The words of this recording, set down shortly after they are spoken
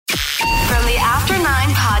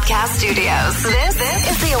Podcast Studios. This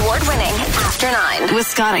is the award-winning After 9 with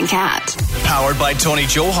Scott and Kat. Powered by Tony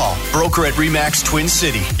Johal, broker at RE/MAX Twin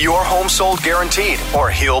City. Your home sold guaranteed, or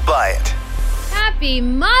he'll buy it. Happy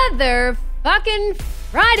motherfucking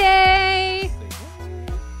Friday!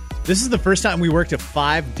 This is the first time we worked a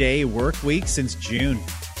 5-day work week since June.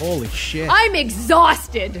 Holy shit. I'm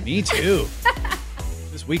exhausted. Me too.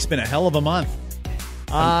 This week's been a hell of a month.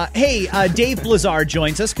 Hey, Dave Blizzard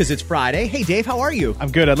joins us because it's Friday. Hey, Dave, how are you?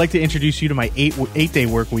 I'm good. I'd like to introduce you to my 8-day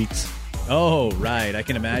work weeks. Oh, right. I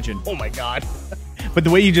can imagine. Oh, my God. But the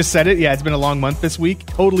way you just said it, yeah, it's been a long month this week.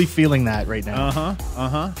 Totally feeling that right now.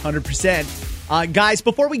 100%. Guys,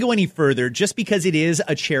 before we go any further, just because it is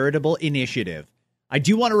a charitable initiative, I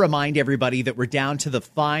do want to remind everybody that we're down to the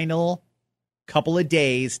final couple of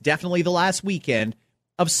days, definitely the last weekend,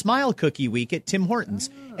 of Smile Cookie Week at Tim Hortons.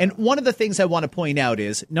 And one of the things I want to point out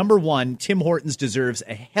is, number one, Tim Hortons deserves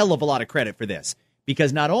a hell of a lot of credit for this,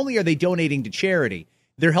 because not only are they donating to charity,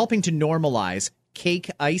 they're helping to normalize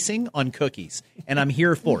cake icing on cookies. And I'm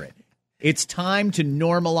here for it. It's time to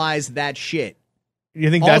normalize that shit.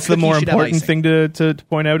 You think that's the more important thing to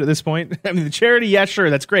point out at this point? I mean, the charity, yeah,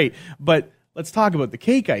 sure, that's great. But let's talk about the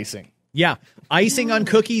cake icing. Yeah, icing on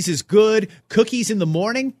cookies is good. Cookies in the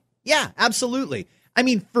morning? Yeah, absolutely. I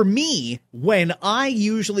mean, for me, when I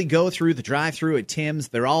usually go through the drive-thru at Tim's,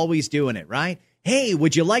 they're always doing it, right? Hey,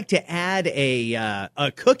 would you like to add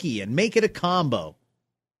a cookie and make it a combo?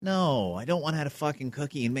 No, I don't want to add a fucking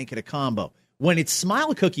cookie and make it a combo. When it's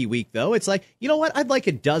Smile Cookie Week, though, it's like, you know what? I'd like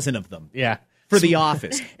a dozen of them. Yeah. For the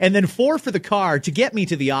office, and then 4 for the car to get me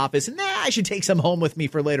to the office. And I should take some home with me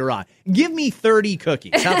for later on. Give me 30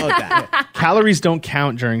 cookies. How about that? Calories don't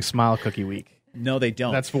count during Smile Cookie Week. No, they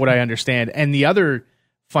don't. That's what I understand. And the other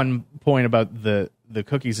fun point about the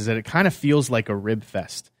cookies is that it kind of feels like a rib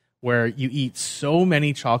fest, where you eat so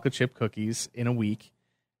many chocolate chip cookies in a week,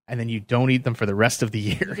 and then you don't eat them for the rest of the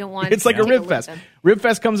year. You don't want it's like a rib fest. Rib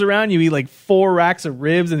fest comes around, you eat like 4 racks of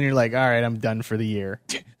ribs, and you're like, all right, I'm done for the year.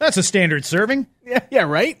 That's a standard serving. Yeah,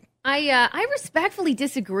 right? I respectfully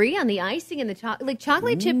disagree on the icing and the chocolate. Like,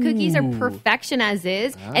 chocolate chip cookies are perfection as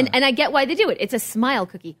is, and I get why they do it. It's a smile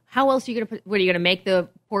cookie. How else are you going to put? What are you going to make the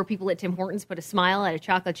poor people at Tim Hortons put a smile out of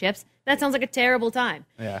chocolate chips? That sounds like a terrible time.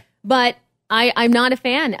 Yeah. But I'm not a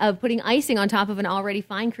fan of putting icing on top of an already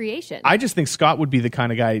fine creation. I just think Scott would be the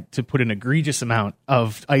kind of guy to put an egregious amount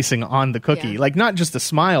of icing on the cookie. Yeah. Like, not just a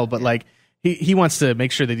smile, but like he wants to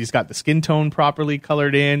make sure that he's got the skin tone properly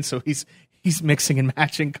colored in. So he's mixing and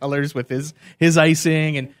matching colors with his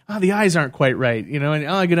icing, and the eyes aren't quite right, and I'm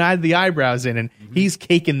going to add the eyebrows in, and he's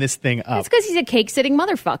caking this thing up. That's because he's a cake-sitting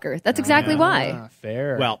motherfucker. That's exactly why.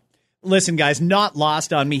 Fair. Well, listen, guys, not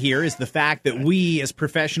lost on me here is the fact that we as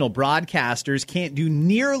professional broadcasters can't do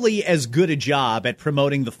nearly as good a job at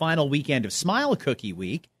promoting the final weekend of Smile Cookie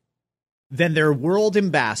Week than their world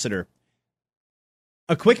ambassador.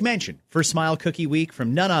 A quick mention for Smile Cookie Week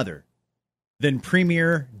from none other than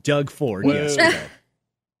Premier Doug Ford yesterday.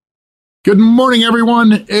 Good morning,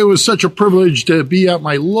 everyone. It was such a privilege to be at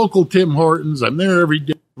my local Tim Hortons. I'm there every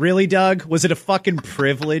day. Really, Doug? Was it a fucking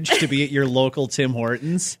privilege to be at your local Tim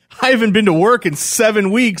Hortons? I haven't been to work in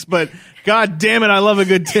 7 weeks, but God damn it, I love a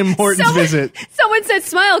good Tim Hortons visit. Someone said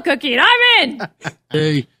smile cookie, and I'm in.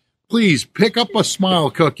 Hey, please pick up a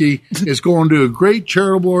smile cookie. It's going to a great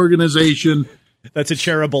charitable organization. That's a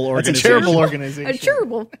charitable organization. It's a charitable organization. A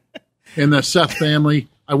charitable. And the Seth family,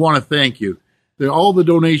 I want to thank you. All the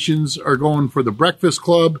donations are going for the Breakfast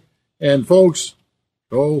Club. And folks,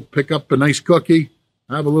 go pick up a nice cookie,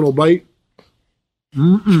 have a little bite.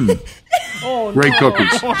 Great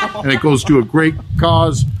cookies. And it goes to a great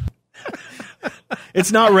cause.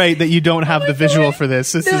 It's not right that you don't have the visual for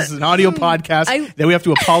this. This is an audio podcast that we have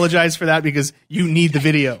to apologize for that because you need the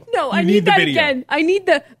video. No, I need that again. I need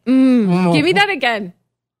the give me that again.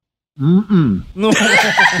 Great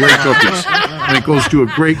cookies. And it goes to a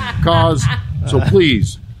great cause. So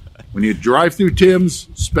please, when you drive through Tim's,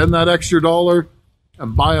 spend that extra $1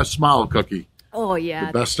 and buy a smile cookie. Oh, yeah.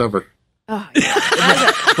 The best ever. Oh,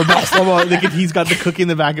 yeah. The best of all, he's got the cookie in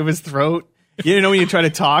the back of his throat. You know when you try to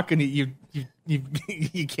talk and you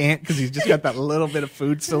can't because he's just got that little bit of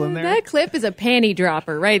food still in there? That clip is a panty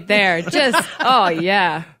dropper right there. Just, oh,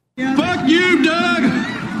 yeah. Fuck you, Doug!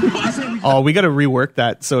 Oh, we got to rework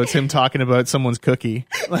that so it's him talking about someone's cookie.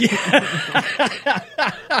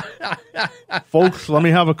 Folks, let me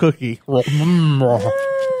have a cookie.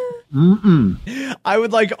 I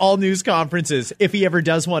would like all news conferences, if he ever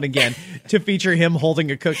does one again, to feature him holding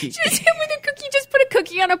a cookie. Just him with a cookie. Just put a cookie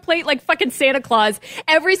cookie on a plate like fucking Santa Claus.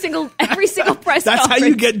 Every single press That's conference. how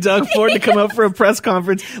you get Doug Ford to come out for a press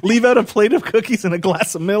conference. Leave out a plate of cookies and a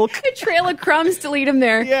glass of milk. a trail of crumbs to lead him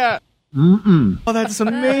there. Yeah. Oh, that's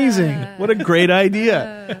amazing. What a great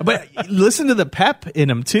idea. But listen to the pep in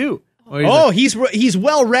him, too. He's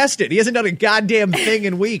well rested. He hasn't done a goddamn thing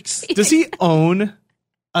in weeks. Does he own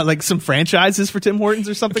like some franchises for Tim Hortons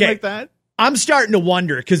or something like that? I'm starting to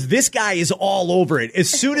wonder because this guy is all over it. As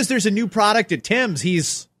soon as there's a new product at Tim's,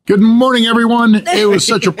 he's... Good morning, everyone. It was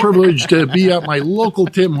such a privilege to be at my local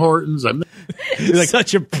Tim Hortons.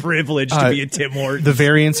 Such a privilege to be at Tim Hortons. The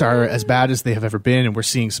variants are as bad as they have ever been, and we're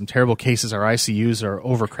seeing some terrible cases. Our ICUs are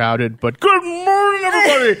overcrowded. But good morning,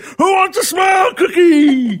 everybody. Who wants a smile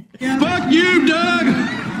cookie? Fuck you, Doug.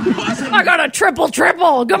 I got a triple.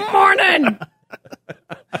 Good morning.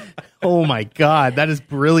 Oh, my God. That is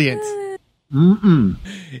brilliant.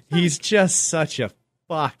 He's just such a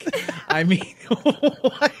fuck. I mean,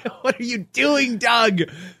 what are you doing, Doug?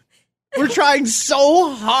 We're trying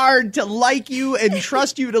so hard to like you and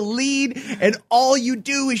trust you to lead, and all you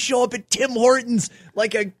do is show up at Tim Hortons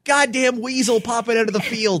like a goddamn weasel popping out of the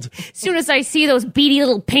field. As soon as I see those beady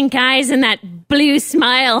little pink eyes and that blue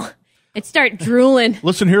smile, I'd start drooling.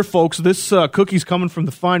 Listen here, folks. This cookie's coming from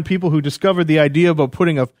the fine people who discovered the idea about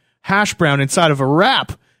putting a hash brown inside of a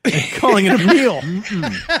wrap and calling it a meal.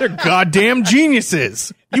 They're goddamn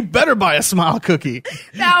geniuses. You better buy a smile cookie.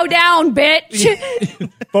 Bow down,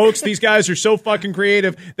 bitch. Folks, these guys are so fucking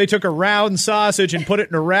creative. They took a round sausage and put it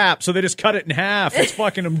in a wrap, so they just cut it in half. It's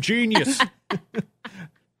fucking genius.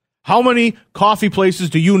 How many coffee places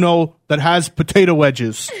do you know that has potato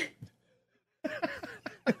wedges?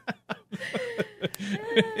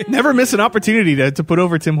 Never miss an opportunity to put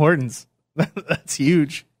over Tim Hortons. That's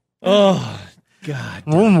huge. Oh, God.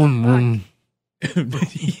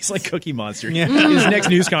 He's like Cookie Monster. Yeah. His next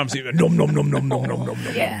news conference, nom, nom, nom, nom, nom, nom, nom.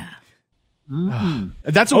 Yeah.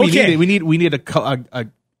 That's what we need. We need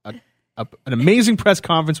an amazing press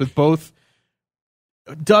conference with both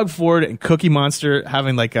Doug Ford and Cookie Monster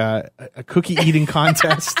having like a cookie eating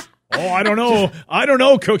contest. Oh, I don't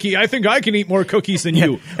know, Cookie. I think I can eat more cookies than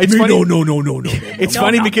you. It's funny. No. It's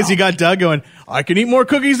funny because you got Doug going, I can eat more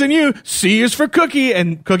cookies than you. C is for cookie.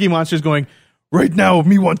 And Cookie Monster's going, right now,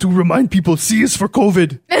 me want to remind people C is for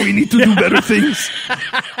COVID. We need to do better things.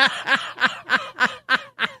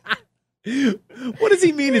 What does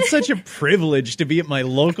he mean? It's such a privilege to be at my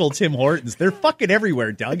local Tim Hortons. They're fucking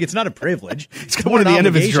everywhere, Doug. It's not a privilege. It's got one at the end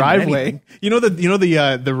of his driveway. You know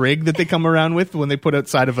the rig that they come around with when they put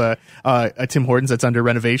outside of a Tim Hortons that's under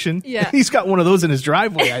renovation? Yeah. He's got one of those in his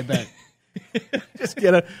driveway, I bet. Just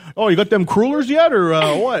get you got them crullers yet or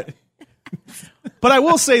what? But I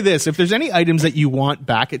will say this, if there's any items that you want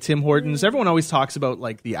back at Tim Hortons, everyone always talks about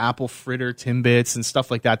like the apple fritter Timbits and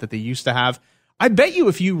stuff like that they used to have. I bet you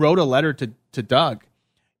if you wrote a letter to Doug,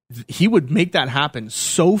 he would make that happen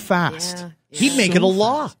so fast. Yeah. He'd make it a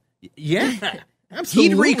law. Yeah, absolutely.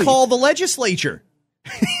 He'd recall the legislature.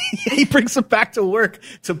 He brings them back to work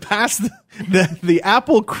to pass the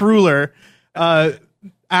Apple Cruller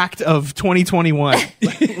Act of 2021.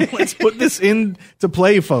 Let's put this into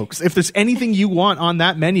play, folks. If there's anything you want on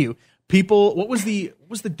that menu, people, what was the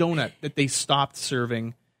donut that they stopped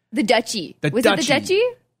serving? The Dutchie. Was Dutchie. it the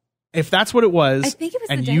Dutchie? If that's what it was, I think it was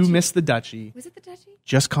and the you Dutchie. missed the Dutchie, Was it the Dutchie?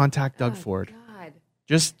 just contact Doug Ford. God.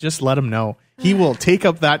 Just let him know. He will take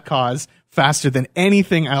up that cause faster than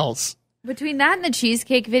anything else. Between that and the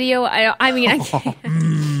cheesecake video, I mean, I can't.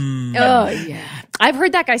 Oh, yeah. I've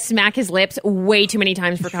heard that guy smack his lips way too many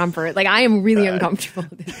times for comfort. Like, I am really uncomfortable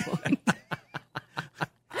at this point.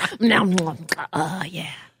 Yeah.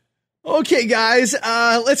 Okay, guys,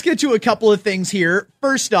 let's get to a couple of things here.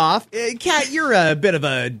 First off, Kat, you're a bit of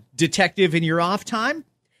a detective in your off time.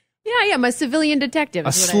 Yeah, I am a civilian detective. A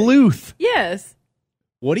is what sleuth. Yes.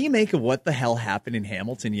 What do you make of what the hell happened in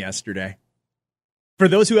Hamilton yesterday? For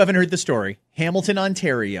those who haven't heard the story, Hamilton,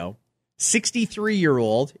 Ontario,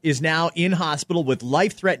 63-year-old is now in hospital with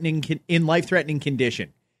life-threatening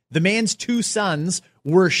condition. The man's two sons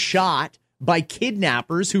were shot by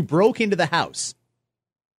kidnappers who broke into the house.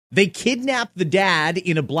 They kidnapped the dad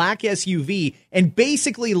in a black SUV and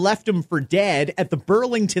basically left him for dead at the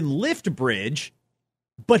Burlington Lift Bridge,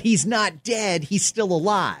 but he's not dead. He's still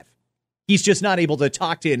alive. He's just not able to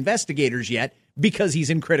talk to investigators yet because he's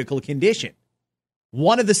in critical condition.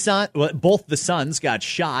 Both the sons got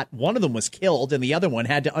shot. One of them was killed, and the other one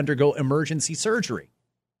had to undergo emergency surgery.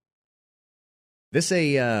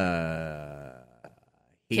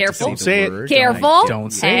 Careful. Don't say it. Careful.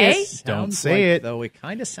 Don't say it. Don't say it. Though it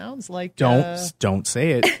kind of sounds like Don't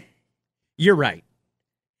say it. You're right.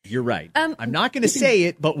 You're right. I'm not going to say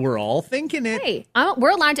it, but we're all thinking it. Hey, we're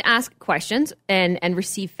allowed to ask questions and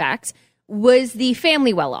receive facts. Was the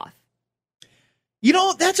family well off? You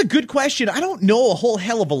know, that's a good question. I don't know a whole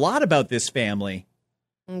hell of a lot about this family.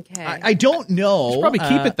 Okay. I don't know. Should probably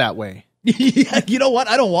keep it that way. Yeah, you know what?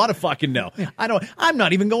 I don't want to fucking know. I'm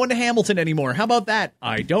not even going to Hamilton anymore. How about that?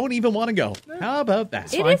 I don't even want to go. How about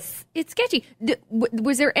that? It's sketchy.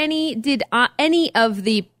 Was there did any of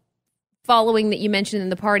the following that you mentioned in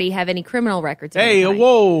the party have any criminal records? Hey,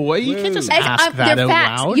 whoa! You can't just ask that they're out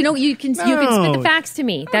facts. loud. You know, you can spit the facts to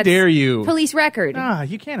me. How dare you? Police record.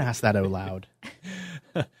 You can't ask that out loud.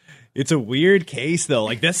 It's a weird case, though.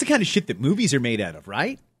 Like, that's the kind of shit that movies are made out of,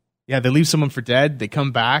 right? Yeah, they leave someone for dead. They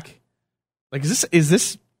come back. Like, is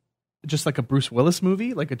this just like a Bruce Willis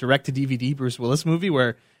movie, like a direct-to-DVD Bruce Willis movie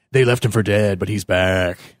where they left him for dead, but he's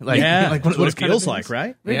back? Like, yeah, like that's what it feels like,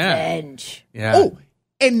 right? Revenge. Yeah. Oh,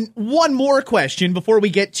 and one more question before we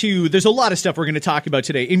get to. There's a lot of stuff we're going to talk about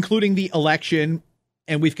today, including the election,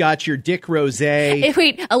 and we've got your Dick Rosé.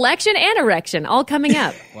 Wait, election and erection all coming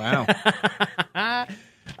up. Wow.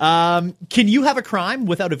 Can you have a crime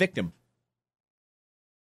without a victim?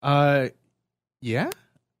 Yeah.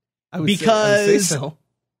 I would say so.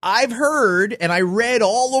 I've heard and I read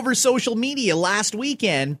all over social media last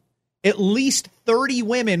weekend, at least 30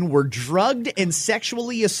 women were drugged and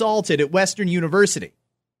sexually assaulted at Western University.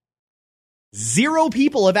 0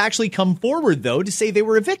 people have actually come forward, though, to say they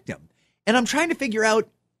were a victim. And I'm trying to figure out,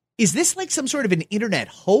 is this like some sort of an internet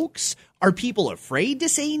hoax? Are people afraid to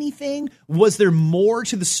say anything? Was there more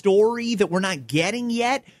to the story that we're not getting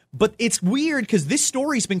yet? But it's weird because this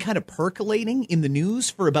story's been kind of percolating in the news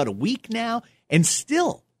for about a week now, and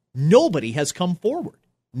still nobody has come forward.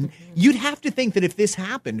 You'd have to think that if this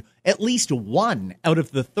happened, at least 1 out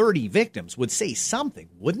of the 30 victims would say something,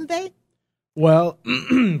 wouldn't they? Well,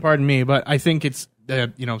 pardon me, but I think it's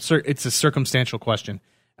it's a circumstantial question.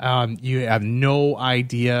 You have no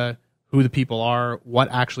idea who the people are,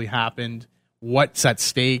 what actually happened, what's at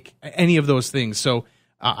stake, any of those things. So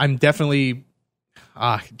I'm definitely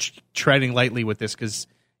treading lightly with this because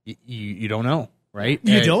you don't know, right?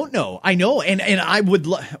 You don't know. I know. And I would,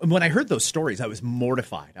 when I heard those stories, I was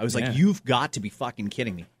mortified. I was like, you've got to be fucking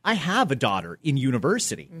kidding me. I have a daughter in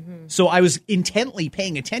university. So I was intently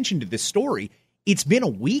paying attention to this story. It's been a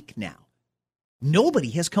week now. Nobody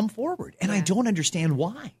has come forward. And I don't understand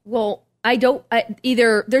why. Well, I don't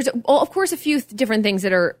either. There's, of course, a few different things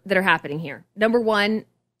that are happening here. Number one,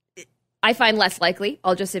 I find less likely,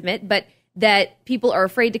 I'll just admit, but that people are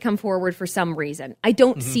afraid to come forward for some reason. I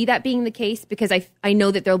don't see that being the case because I know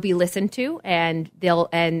that they'll be listened to and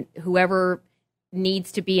whoever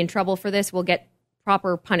needs to be in trouble for this will get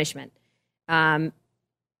proper punishment.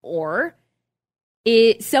 Or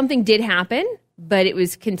something did happen, but it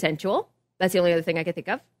was consensual. That's the only other thing I could think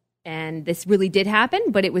of. And this really did happen,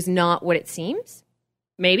 but it was not what it seems.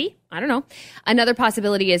 Maybe. I don't know. Another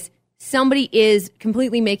possibility is somebody is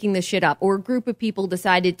completely making this shit up, or a group of people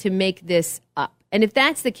decided to make this up. And if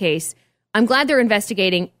that's the case, I'm glad they're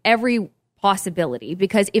investigating every possibility,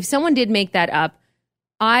 because if someone did make that up,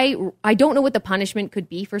 I don't know what the punishment could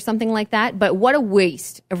be for something like that, but what a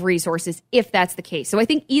waste of resources if that's the case. So I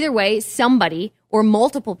think either way, somebody or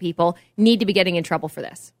multiple people need to be getting in trouble for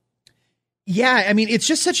this. Yeah, I mean, it's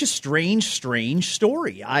just such a strange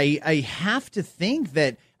story. I have to think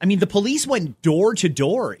that, I mean, the police went door to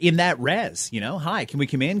door in that res, hi, can we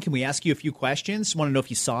come in? Can we ask you a few questions? Just want to know if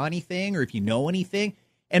you saw anything or if you know anything.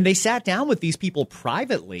 And they sat down with these people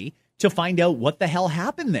privately to find out what the hell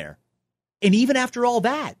happened there. And even after all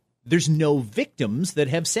that, there's no victims that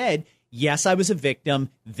have said, yes, I was a victim.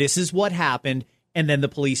 This is what happened. And then the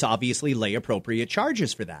police obviously lay appropriate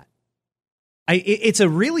charges for that. It's a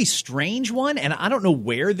really strange one, and I don't know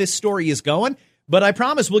where this story is going, but I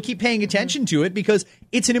promise we'll keep paying attention to it because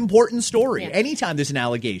it's an important story. Yeah. Anytime there's an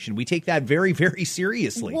allegation, we take that very, very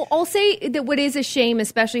seriously. Well, I'll say that what is a shame,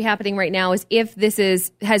 especially happening right now, is if this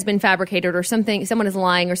has been fabricated or something, someone is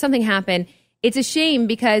lying or something happened. It's a shame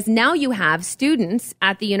because now you have students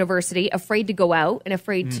at the university afraid to go out and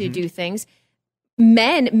afraid to do things.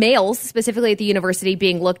 Males, specifically at the university,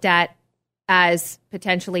 being looked at as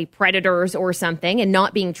potentially predators or something and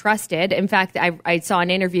not being trusted. In fact, I saw an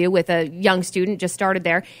interview with a young student, just started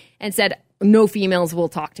there, and said, no females will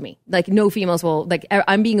talk to me. Like, no females will, like,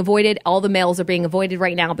 I'm being avoided. All the males are being avoided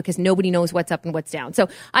right now because nobody knows what's up and what's down. So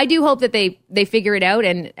I do hope that they figure it out,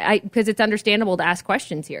 and because it's understandable to ask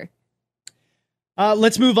questions here.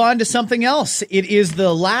 Let's move on to something else. It is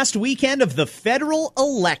the last weekend of the federal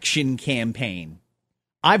election campaign.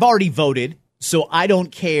 I've already voted, so I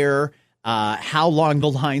don't care how long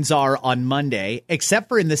the lines are on Monday, except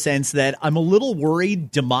for in the sense that I'm a little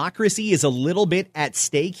worried democracy is a little bit at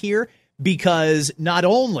stake here, because not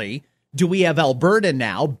only do we have Alberta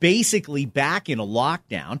now basically back in a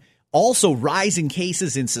lockdown, also rising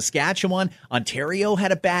cases in Saskatchewan. Ontario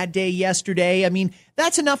had a bad day yesterday. I mean,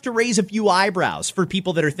 that's enough to raise a few eyebrows for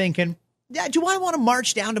people that are thinking, yeah, do I want to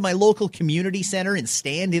march down to my local community center and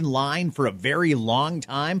stand in line for a very long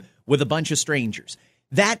time with a bunch of strangers?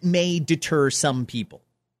 That may deter some people.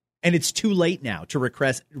 And it's too late now to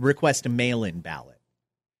request a mail-in ballot.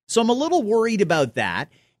 So I'm a little worried about that.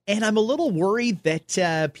 And I'm a little worried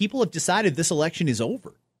that people have decided this election is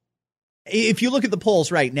over. If you look at the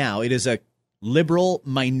polls right now, it is a liberal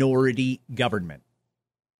minority government.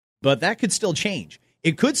 But that could still change.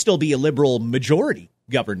 It could still be a liberal majority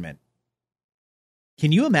government.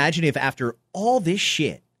 Can you imagine if after all this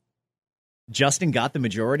shit, Justin got the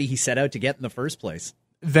majority he set out to get in the first place?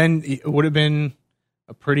 Then it would have been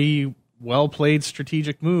a pretty well-played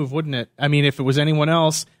strategic move, wouldn't it? I mean, if it was anyone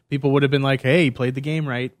else, people would have been like, hey, he played the game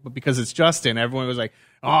right. But because it's Justin, everyone was like,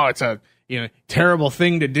 oh, it's a terrible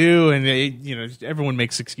thing to do. And everyone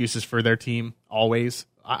makes excuses for their team always.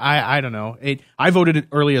 I don't know. I voted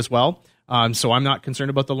early as well. So I'm not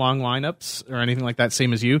concerned about the long lineups or anything like that,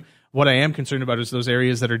 same as you. What I am concerned about is those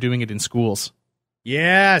areas that are doing it in schools.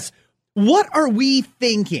 Yes. What are we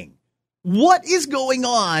thinking? What is going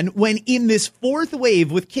on when in this fourth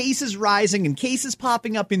wave with cases rising and cases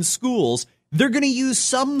popping up in schools, they're going to use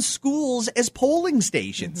some schools as polling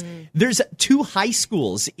stations? Mm-hmm. There's 2 high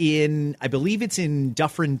schools I believe it's in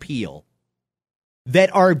Dufferin Peel,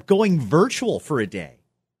 that are going virtual for a day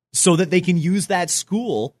so that they can use that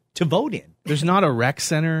school to vote in. There's not a rec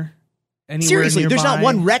center anywhere Seriously, nearby. There's not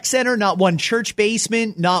one rec center, not one church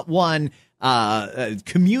basement, not one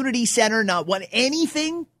community center, not one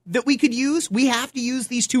anything that we could use. We have to use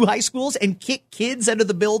these 2 high schools and kick kids out of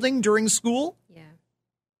the building during school. Yeah.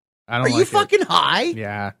 Are you fucking high?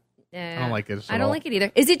 Yeah. I don't like it. I don't like it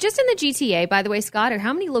either. Is it just in the GTA, by the way, Scott, or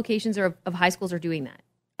how many locations of high schools are doing that?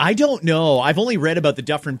 I don't know. I've only read about the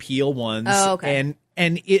Dufferin Peel ones. Oh, okay.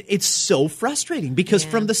 And it's so frustrating because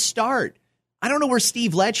from the start, I don't know where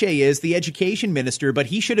Steve Lecce is, the education minister, but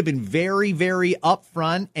he should have been very, very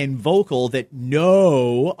upfront and vocal that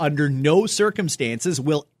no, under no circumstances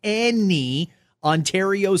will any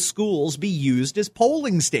Ontario schools be used as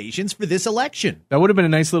polling stations for this election. That would have been a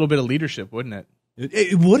nice little bit of leadership, wouldn't it?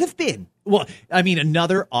 It would have been. Well, I mean,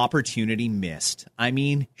 another opportunity missed. I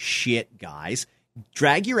mean, shit, guys.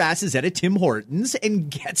 Drag your asses out of Tim Hortons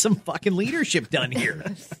and get some fucking leadership done here.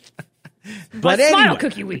 But anyway, Smile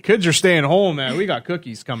Cookie Week. Kids are staying home, man. We got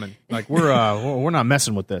cookies coming. Like we're not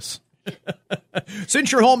messing with this.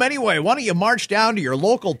 Since you're home anyway, why don't you march down to your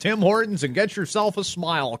local Tim Hortons and get yourself a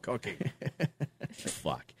Smile Cookie?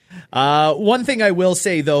 Fuck. One thing I will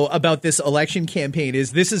say though about this election campaign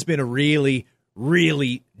is this has been a really,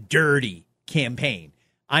 really dirty campaign.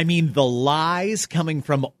 I mean, the lies coming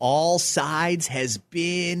from all sides has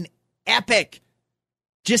been epic.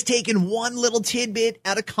 Just taking one little tidbit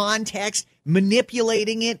out of context,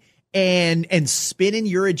 manipulating it, and spinning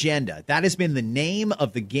your agenda. That has been the name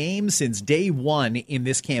of the game since day one in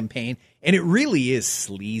this campaign, and it really is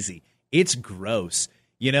sleazy. It's gross.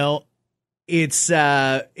 You know, it's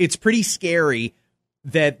pretty scary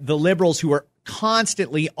that the Liberals who are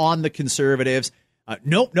constantly on the Conservatives,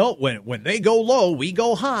 nope. When they go low, we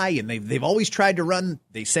go high, and they've always tried to run.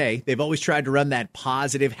 They say they've always tried to run that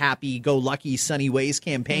positive, happy-go-lucky, sunny ways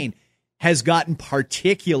campaign. Has gotten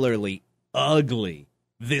particularly ugly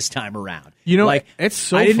this time around. You know, like it's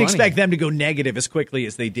so. I didn't funny. expect them to go negative as quickly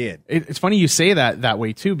as they did. It's funny you say that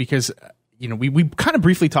way too, because we kind of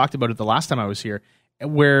briefly talked about it the last time I was here,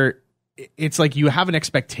 where it's like you have an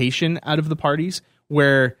expectation out of the parties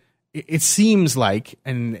where. It seems like,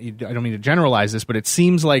 and I don't mean to generalize this, but it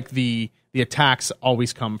seems like the attacks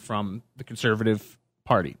always come from the Conservative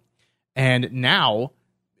Party. And now,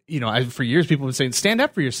 for years people have been saying, stand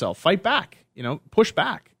up for yourself, fight back, push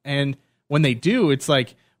back. And when they do, it's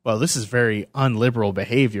like, well, this is very unliberal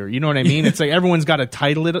behavior. You know what I mean? It's like everyone's got to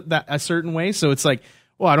title it that a certain way. So it's like,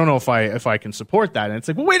 well, I don't know if I can support that. And it's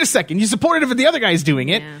like, well, wait a second, you support it if the other guy's doing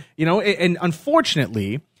it. Yeah. And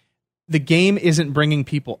unfortunately, the game isn't bringing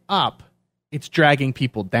people up, it's dragging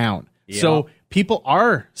people down. Yeah. So people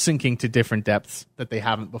are sinking to different depths that they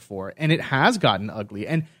haven't before, and it has gotten ugly.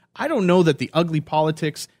 And I don't know that the ugly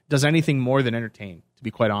politics does anything more than entertain, to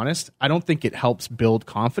be quite honest. I don't think it helps build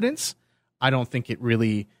confidence. I don't think it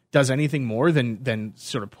really does anything more than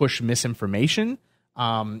sort of push misinformation.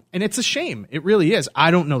 And it's a shame. It really is.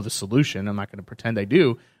 I don't know the solution. I'm not going to pretend I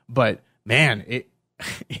do. But, man,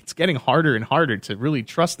 it's getting harder and harder to really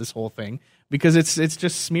trust this whole thing because it's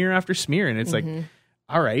just smear after smear, and it's like,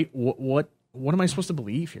 all right, what am I supposed to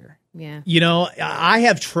believe here? Yeah. You know, I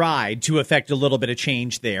have tried to effect a little bit of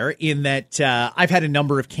change there in that I've had a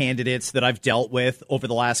number of candidates that I've dealt with over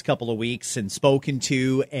the last couple of weeks and spoken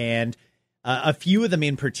to, and a few of them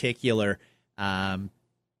in particular,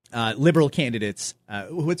 Liberal candidates.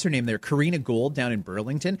 What's her name there? Karina Gold down in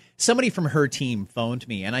Burlington. Somebody from her team phoned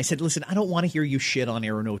me, and I said, listen, I don't want to hear you shit on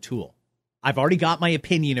Erin O'Toole. I've already got my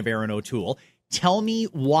opinion of Erin O'Toole. Tell me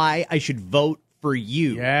why I should vote for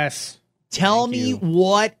you. Yes. Tell me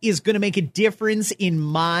what is going to make a difference in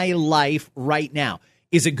my life right now.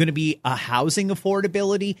 Is it going to be a housing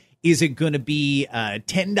affordability? Is it going to be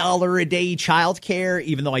 $10 a day childcare,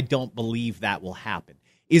 even though I don't believe that will happen?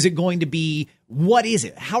 Is it going to be, what is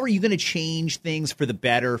it? How are you going to change things for the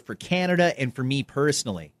better for Canada and for me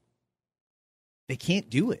personally? They can't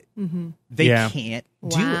do it. They can't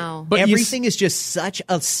do it. But everything is just such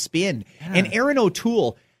a spin. Yeah. And Erin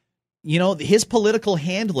O'Toole, you know, his political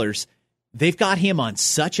handlers, they've got him on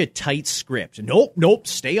such a tight script. Nope,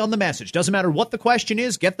 stay on the message. Doesn't matter what the question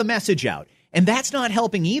is, get the message out. And that's not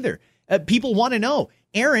helping either. People want to know.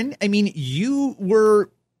 Erin, I mean, you were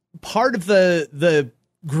part of the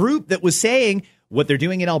group that was saying what they're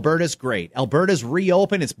doing in Alberta is great. Alberta's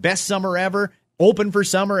reopened. It's best summer ever. Open for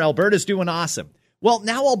summer. Alberta's doing awesome. Well,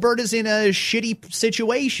 now Alberta's in a shitty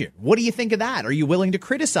situation. What do you think of that? Are you willing to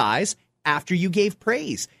criticize after you gave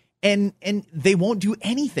praise? And they won't do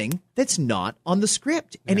anything that's not on the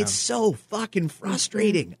script. And it's so fucking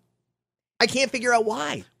frustrating. I can't figure out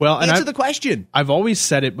why. Well, and answer the question. I've always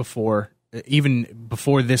said it before, even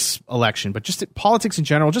before this election, but just politics in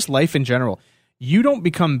general, just life in general. You don't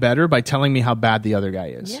become better by telling me how bad the other guy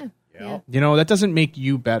is. Yeah. You know, that doesn't make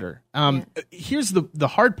you better. Here's the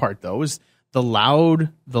hard part, though, is the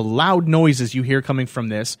loud noises you hear coming from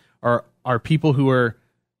this are people who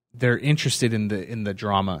they're interested in the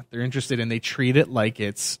drama. They're interested and they treat it like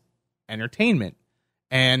it's entertainment.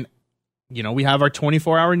 And, you know, we have our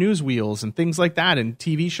 24-hour news wheels and things like that, and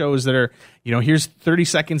TV shows that are, you know, here's 30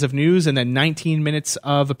 seconds of news and then 19 minutes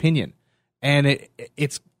of opinion. And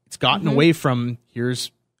it's gotten away from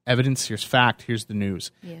here's evidence, here's fact, here's the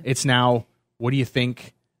news. Yeah. It's now, what do you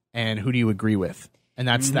think and who do you agree with? And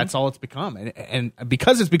that's all it's become. And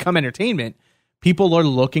because it's become entertainment, people are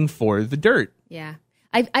looking for the dirt. Yeah.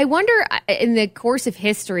 I wonder in the course of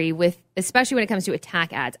history, especially when it comes to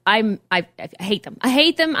attack ads, I hate them. I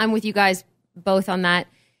hate them. I'm with you guys both on that.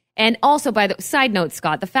 And also, by the side note,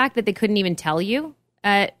 Scott, the fact that they couldn't even tell you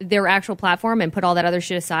their actual platform and put all that other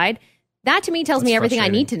shit aside, that to me tells me everything I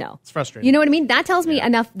need to know. It's frustrating. You know what I mean? That tells me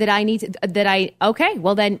enough that I need to, okay,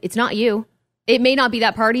 well then it's not you. It may not be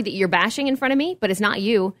that party that you're bashing in front of me, but it's not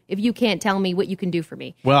you if you can't tell me what you can do for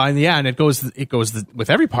me. Well, and it goes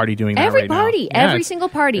with every party doing that every right party, now. Every single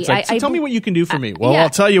party. It's like, so tell me what you can do for me. Well, yeah.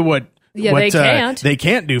 I'll tell you what they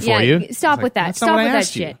can't do for you. Stop with that. Stop with that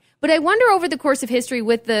shit. But I wonder over the course of history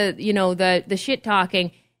with the shit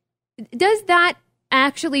talking, does that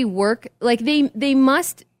actually work? Like they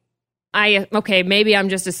must. Maybe I'm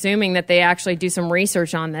just assuming that they actually do some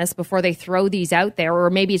research on this before they throw these out there, or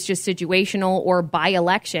maybe it's just situational or by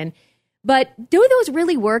election. But do those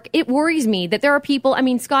really work? It worries me that there are people, I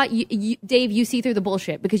mean, Scott, Dave, you see through the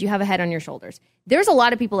bullshit because you have a head on your shoulders. There's a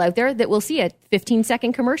lot of people out there that will see a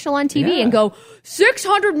 15-second commercial on TV and go,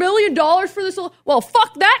 $600 million for this. Well,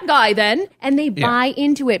 fuck that guy then. And they buy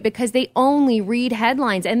into it because they only read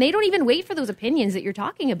headlines and they don't even wait for those opinions that you're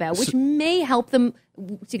talking about, which may help them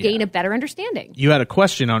to gain a better understanding. You had a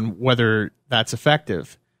question on whether that's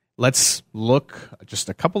effective. Let's look just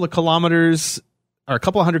a couple of kilometers or a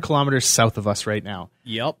couple of 100 kilometers south of us right now.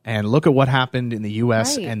 Yep. And look at what happened in the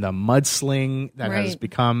U.S. and the mudsling that has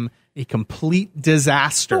become a complete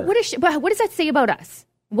disaster. But what does that say about us?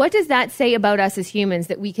 What does that say about us as humans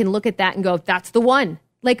that we can look at that and go, that's the one?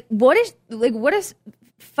 What is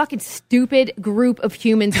fucking stupid group of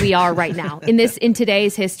humans we are right now in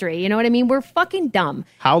today's history? You know what I mean? We're fucking dumb.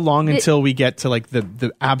 How long until we get to like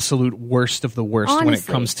the absolute worst of the worst when it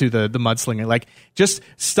comes to the mudslinging? Like just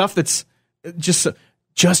stuff that's just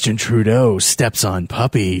Justin Trudeau steps on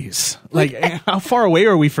puppies. Like, how far away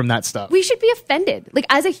are we from that stuff? We should be offended. Like,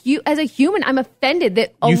 as a human, I'm offended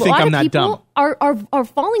that a lot of people are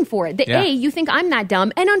falling for it. You think I'm that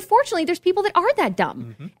dumb. And unfortunately, there's people that are that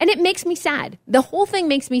dumb. Mm-hmm. And it makes me sad. The whole thing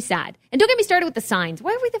makes me sad. And don't get me started with the signs.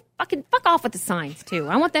 Why are we fuck off with the signs, too?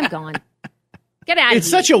 I want them gone. Get out of here. It's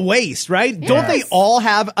such a waste, right? Yes. Don't they all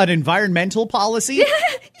have an environmental policy? You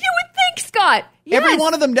would think, Scott. Yes. Every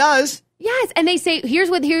one of them does. Yes, and they say,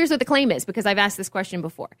 here's what the claim is, because I've asked this question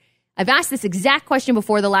before. I've asked this exact question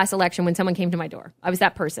before the last election when someone came to my door. I was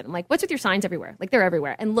that person. I'm like, what's with your signs everywhere? Like, they're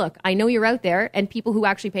everywhere. And look, I know you're out there, and people who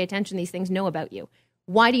actually pay attention to these things know about you.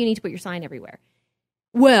 Why do you need to put your sign everywhere?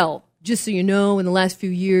 Well, just so you know, in the last few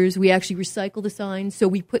years, we actually recycle the signs. So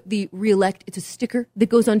we put the re-elect, it's a sticker that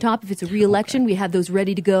goes on top. If it's a re-election, we have those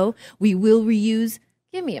ready to go. We will reuse.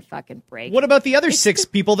 Give me a fucking break. What about the other 6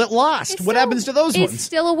 people that lost? What happens to those ones? It's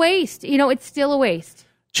still a waste. It's still a waste.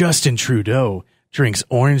 Justin Trudeau drinks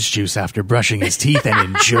orange juice after brushing his teeth and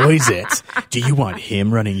enjoys it. Do you want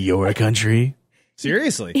him running your country?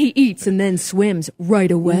 Seriously. He eats and then swims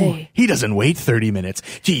right away. He doesn't wait 30 minutes.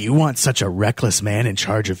 Do you want such a reckless man in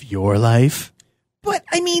charge of your life? But,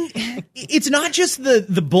 I mean, it's not just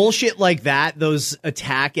the bullshit like that, those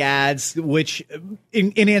attack ads, which,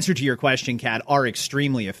 in answer to your question, Kat, are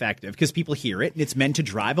extremely effective because people hear it and it's meant to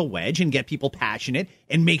drive a wedge and get people passionate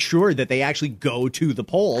and make sure that they actually go to the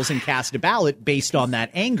polls and cast a ballot based on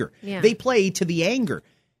that anger. Yeah. They play to the anger.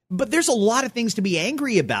 But there's a lot of things to be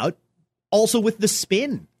angry about, also with the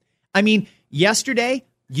spin. I mean, yesterday,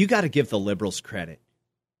 you got to give the Liberals credit.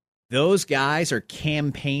 Those guys are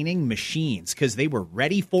campaigning machines because they were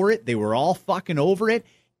ready for it. They were all fucking over it,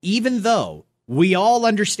 even though we all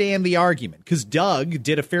understand the argument because Doug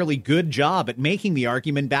did a fairly good job at making the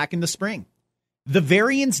argument back in the spring. The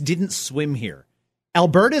variants didn't swim here.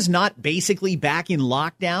 Alberta's not basically back in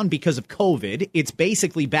lockdown because of COVID. It's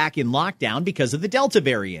basically back in lockdown because of the Delta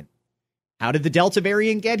variant. How did the Delta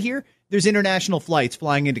variant get here? There's international flights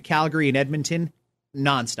flying into Calgary and Edmonton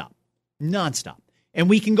nonstop. And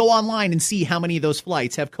we can go online and see how many of those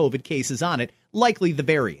flights have COVID cases on it, likely the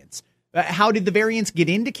variants. How did the variants get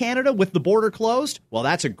into Canada with the border closed? Well,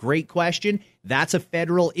 that's a great question. That's a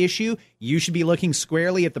federal issue. You should be looking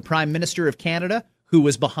squarely at the Prime Minister of Canada, who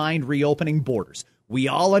was behind reopening borders. We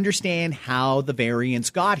all understand how the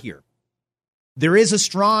variants got here. There is a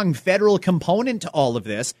strong federal component to all of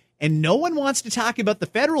this, and no one wants to talk about the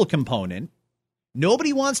federal component.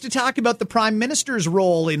 Nobody wants to talk about the Prime Minister's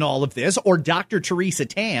role in all of this, or Dr. Theresa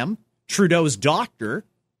Tam, Trudeau's doctor,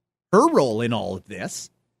 her role in all of this.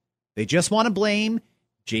 They just want to blame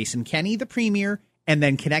Jason Kenney, the Premier, and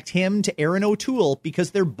then connect him to Erin O'Toole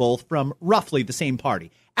because they're both from roughly the same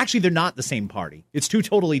party. Actually, they're not the same party. It's 2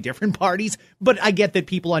 totally different parties, but I get that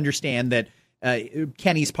people understand that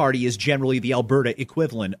Kenney's party is generally the Alberta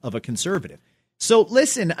equivalent of a Conservative. So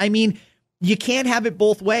listen, I mean, you can't have it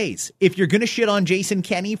both ways. If you're going to shit on Jason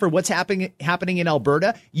Kenney for what's happening in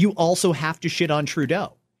Alberta, you also have to shit on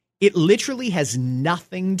Trudeau. It literally has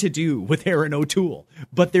nothing to do with Erin O'Toole,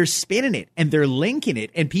 but they're spinning it and they're linking it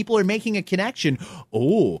and people are making a connection.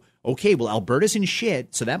 Oh, okay, well, Alberta's in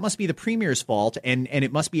shit, so that must be the Premier's fault and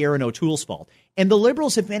it must be Erin O'Toole's fault. And the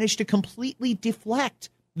Liberals have managed to completely deflect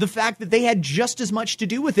the fact that they had just as much to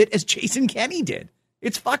do with it as Jason Kenney did.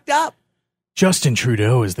 It's fucked up. Justin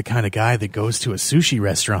Trudeau is the kind of guy that goes to a sushi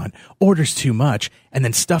restaurant, orders too much, and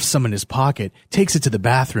then stuffs some in his pocket, takes it to the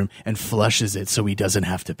bathroom, and flushes it so he doesn't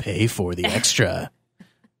have to pay for the extra.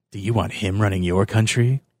 Do you want him running your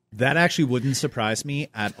country? That actually wouldn't surprise me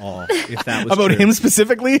at all if that was About true. him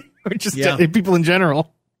specifically? Or just people in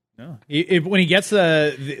general? No. When he gets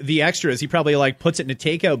the extras, he probably puts it in a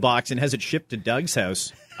takeout box and has it shipped to Doug's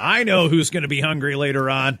house. I know who's going to be hungry later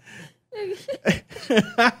on.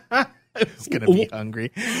 It's going to be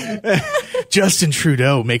hungry. Justin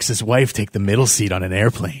Trudeau makes his wife take the middle seat on an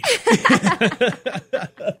airplane.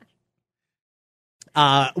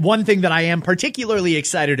 One thing that I am particularly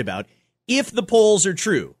excited about, if the polls are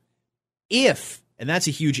true, and that's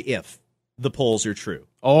a huge if, the polls are true.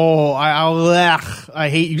 Oh, I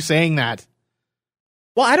hate you saying that.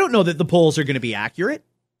 Well, I don't know that the polls are going to be accurate.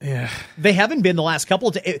 Yeah. They haven't been the last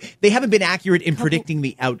couple. They haven't been accurate in predicting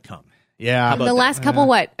the outcome. Yeah. The last couple,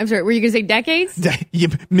 what? I'm sorry, were you going to say decades?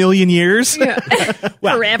 Million years? Yeah.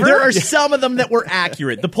 Well, forever? There are some of them that were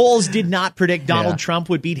accurate. The polls did not predict Donald Trump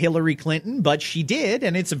would beat Hillary Clinton, but she did,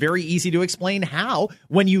 and it's very easy to explain how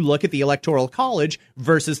when you look at the Electoral College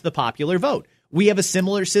versus the popular vote. We have a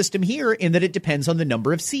similar system here in that it depends on the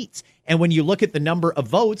number of seats. And when you look at the number of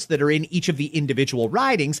votes that are in each of the individual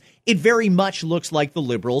ridings, it very much looks like the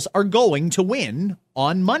Liberals are going to win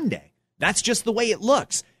on Monday. That's just the way it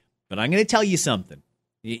looks. But I'm going to tell you something.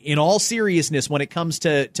 In all seriousness, when it comes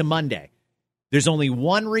to Monday, there's only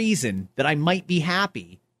one reason that I might be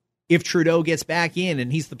happy if Trudeau gets back in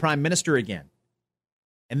and he's the Prime Minister again.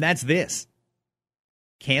 And that's this.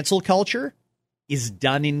 Cancel culture is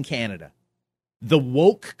done in Canada. The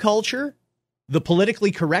woke culture, the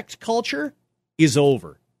politically correct culture is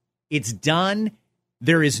over. It's done.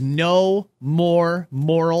 There is no more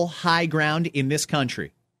moral high ground in this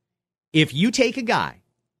country. If you take a guy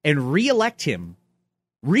and reelect him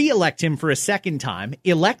re-elect him for a second time,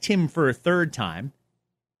 elect him for a third time,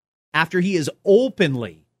 after he has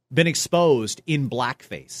openly been exposed in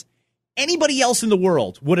blackface. Anybody else in the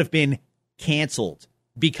world would have been canceled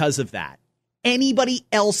because of that. Anybody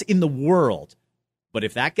else in the world. But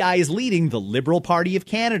if that guy is leading the Liberal Party of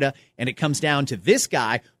Canada, and it comes down to this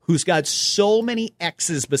guy who's got so many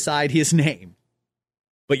X's beside his name,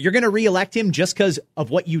 but you're going to re-elect him just because of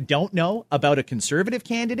what you don't know about a Conservative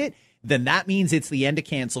candidate, then that means it's the end of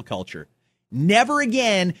cancel culture. Never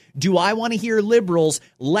again do I want to hear Liberals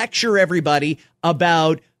lecture everybody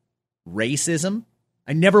about racism.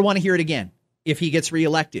 I never want to hear it again if he gets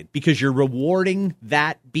reelected, because you're rewarding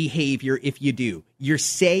that behavior if you do. You're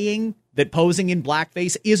saying that posing in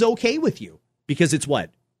blackface is okay with you because it's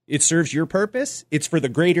what? It serves your purpose. It's for the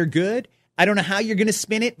greater good. I don't know how you're going to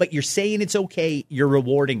spin it, but you're saying it's okay. You're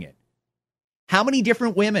rewarding it. How many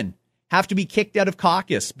different women have to be kicked out of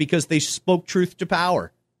caucus because they spoke truth to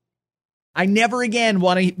power? I never again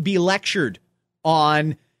want to be lectured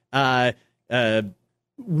on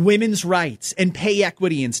women's rights and pay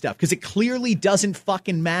equity and stuff, because it clearly doesn't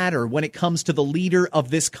fucking matter when it comes to the leader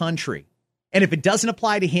of this country. And if it doesn't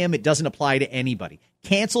apply to him, it doesn't apply to anybody.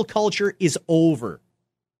 Cancel culture is over.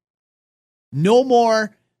 No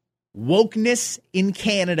more wokeness in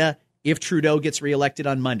Canada if Trudeau gets reelected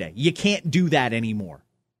on Monday. You can't do that anymore.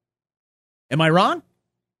 Am I wrong?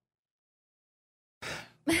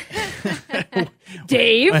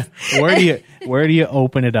 Dave? Where do you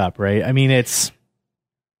open it up, right? I mean,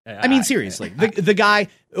 seriously, the guy,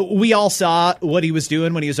 we all saw what he was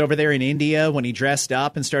doing when he was over there in India, when he dressed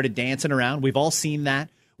up and started dancing around. We've all seen that.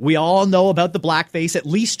 We all know about the blackface. At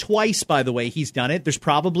least twice, by the way, he's done it. There's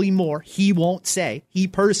probably more. He won't say. He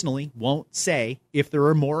personally won't say if there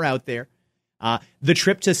are more out there. The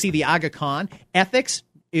trip to see the Aga Khan, ethics,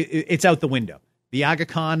 it's out the window. The Aga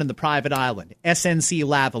Khan and the private island, SNC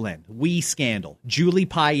Lavalin, WE scandal, Julie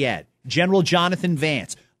Payette, General Jonathan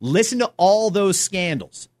Vance. Listen to all those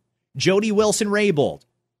scandals. Jody Wilson-Raybould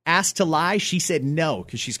asked to lie. She said no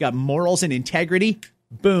because she's got morals and integrity.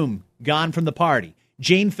 Boom, gone from the party.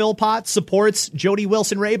 Jane Philpott supports Jody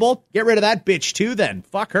Wilson-Raybould. Get rid of that bitch too then.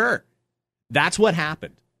 Fuck her. That's what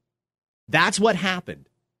happened. That's what happened.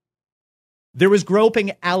 There was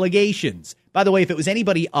groping allegations. By the way, if it was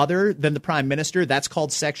anybody other than the prime minister, that's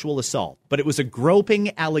called sexual assault. But it was a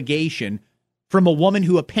groping allegation from a woman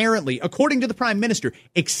who apparently, according to the prime minister,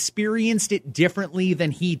 experienced it differently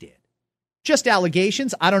than he did. Just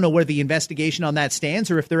allegations. I don't know where the investigation on that stands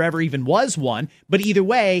or if there ever even was one. But either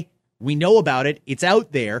way, we know about it. It's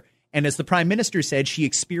out there. And as the prime minister said, she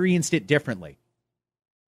experienced it differently.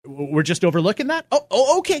 We're just overlooking that?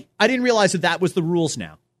 Oh, okay. I didn't realize that was the rules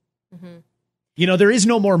now. Mm-hmm. You know, there is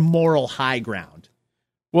no more moral high ground.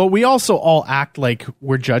 Well, we also all act like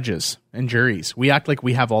we're judges and juries. We act like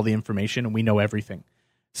we have all the information and we know everything.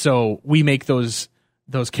 So we make those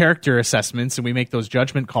character assessments and we make those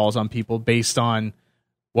judgment calls on people based on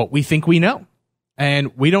what we think we know.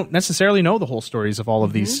 And we don't necessarily know the whole stories of all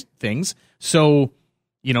of these things. So,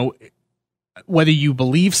 you know, whether you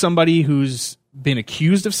believe somebody who's been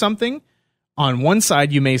accused of something, on one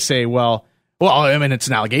side you may say, well, I mean, it's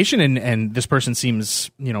an allegation and this person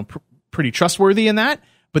seems, you know, pretty trustworthy in that.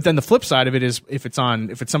 But then the flip side of it is if it's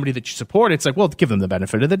somebody that you support, it's like, well, give them the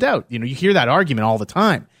benefit of the doubt. You know, you hear that argument all the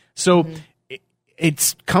time. So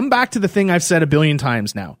it's come back to the thing I've said a billion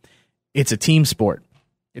times now. It's a team sport.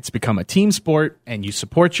 It's become a team sport and you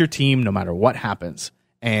support your team no matter what happens.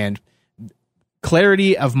 And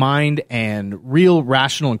clarity of mind and real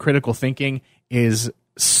rational and critical thinking is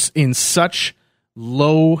in such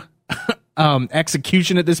low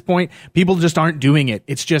execution at this point. People just aren't doing it.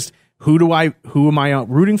 It's just, who am I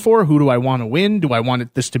rooting for? Who do I want to win? Do I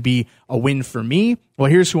want this to be a win for me? Well,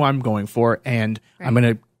 here's who I'm going for. And I'm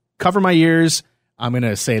going to cover my ears. I'm going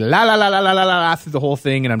to say la la la la la la la through the whole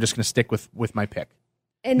thing. And I'm just going to stick with my pick.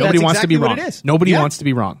 And nobody wants exactly to be wrong. Nobody wants to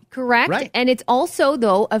be wrong. Correct. Right. And it's also,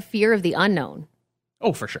 though, a fear of the unknown.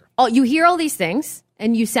 Oh, for sure. You hear all these things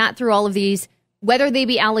and you sat through all of these, whether they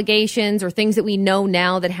be allegations or things that we know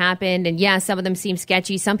now that happened. And yeah, some of them seem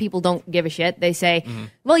sketchy. Some people don't give a shit. They say,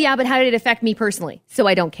 well, yeah, but how did it affect me personally? So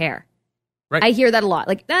I don't care. Right. I hear that a lot.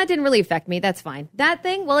 Like, that didn't really affect me. That's fine. That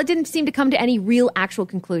thing, well, it didn't seem to come to any real actual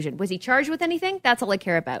conclusion. Was he charged with anything? That's all I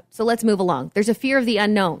care about. So let's move along. There's a fear of the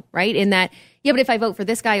unknown, right? In that, yeah, but if I vote for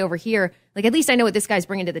this guy over here, like, at least I know what this guy's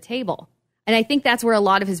bringing to the table. And I think that's where a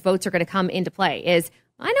lot of his votes are going to come into play is,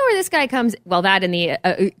 I know where this guy comes. Well, that and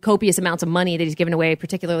the copious amounts of money that he's given away,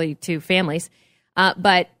 particularly to families.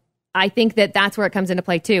 But I think that that's where it comes into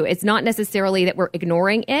play, too. It's not necessarily that we're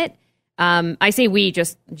ignoring it. I say we,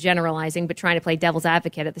 just generalizing, but trying to play devil's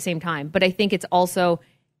advocate at the same time. But I think it's also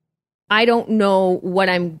I don't know what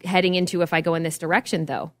I'm heading into if I go in this direction,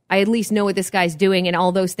 though. I at least know what this guy's doing, and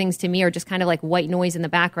all those things to me are just kind of like white noise in the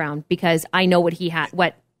background because I know what he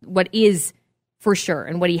what is for sure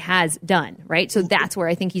and what he has done, right? So that's where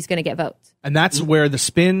I think he's going to get votes. And that's where the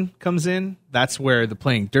spin comes in. That's where the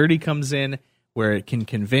playing dirty comes in, where it can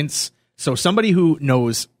convince. So somebody who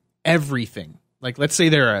knows everything, like let's say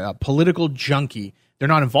they're a political junkie, they're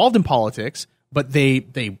not involved in politics, but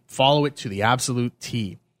they follow it to the absolute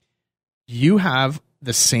T. You have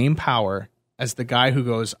the same power as the guy who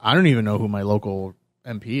goes, I don't even know who my local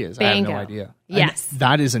MP is. Bingo. I have no idea. Yes. And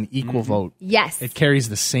that is an equal vote. Yes. It carries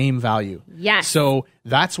the same value. Yes. So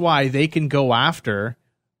that's why they can go after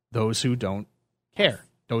those who don't care,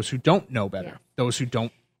 those who don't know better, those who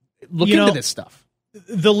don't look into this stuff.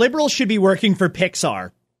 The Liberals should be working for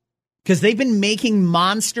Pixar because they've been making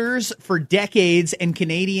monsters for decades and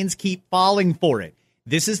Canadians keep falling for it.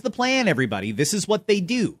 This is the plan, everybody. This is what they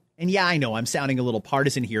do. And yeah, I know I'm sounding a little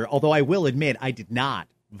partisan here, although I will admit I did not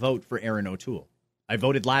vote for Erin O'Toole. I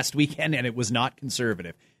voted last weekend and it was not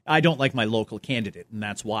conservative. I don't like my local candidate, and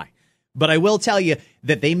that's why. But I will tell you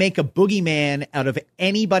that they make a boogeyman out of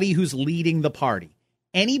anybody who's leading the party.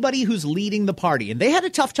 Anybody who's leading the party. And they had a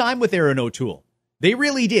tough time with Erin O'Toole. They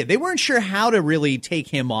really did. They weren't sure how to really take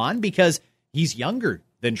him on because he's younger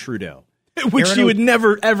than Trudeau. Which you would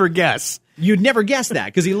never, ever guess. You'd never guess that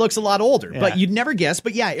because he looks a lot older. But you'd never guess.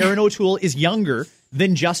 But yeah, Erin O'Toole is younger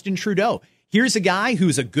than Justin Trudeau. Here's a guy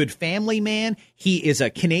who's a good family man. He is a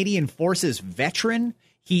Canadian Forces veteran.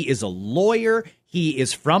 He is a lawyer. He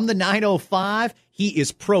is from the 905. He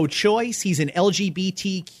is pro-choice. He's an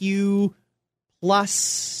LGBTQ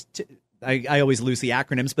plus. I always lose the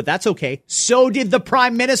acronyms, but that's okay. So did the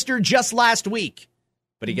Prime Minister just last week.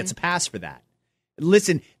 But he gets a pass for that.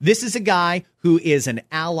 Listen, this is a guy who is an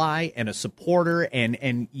ally and a supporter,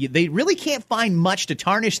 and they really can't find much to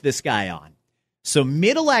tarnish this guy on. So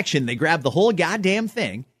mid-election, they grabbed the whole goddamn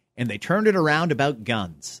thing, and they turned it around about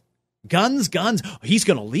guns. Guns. He's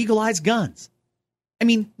going to legalize guns. I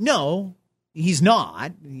mean, no, he's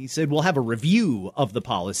not. He said we'll have a review of the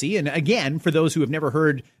policy. And again, for those who have never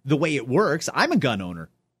heard the way it works, I'm a gun owner.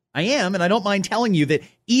 I am, and I don't mind telling you that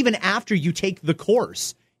even after you take the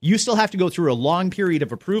course, you still have to go through a long period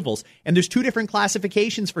of approvals. And there's two different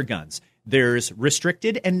classifications for guns. There's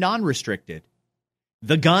restricted and non-restricted.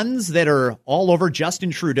 The guns that are all over Justin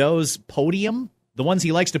Trudeau's podium, the ones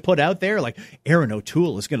he likes to put out there, like Erin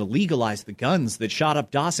O'Toole is going to legalize the guns that shot up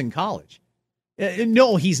Dawson College.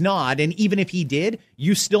 No, he's not. And even if he did,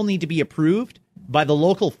 you still need to be approved by the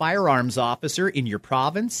local firearms officer in your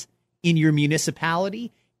province, in your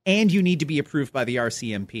municipality, and you need to be approved by the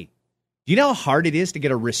RCMP. Do you know how hard it is to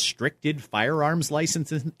get a restricted firearms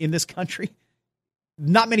license in this country?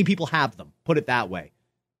 Not many people have them, put it that way.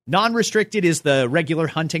 Non-restricted is the regular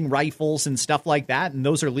hunting rifles and stuff like that, and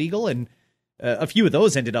those are legal, and a few of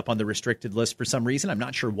those ended up on the restricted list for some reason. I'm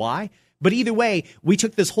not sure why. But either way, we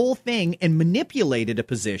took this whole thing and manipulated a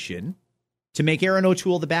position to make Erin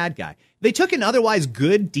O'Toole the bad guy. They took an otherwise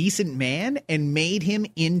good, decent man and made him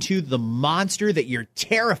into the monster that you're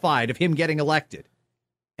terrified of him getting elected.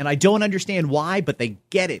 And I don't understand why, but they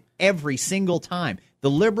get it every single time.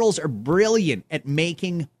 The Liberals are brilliant at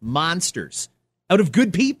making monsters out of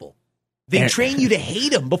good people. They train you to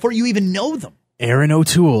hate them before you even know them. Erin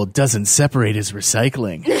O'Toole doesn't separate his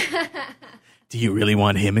recycling. Do you really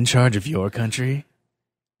want him in charge of your country?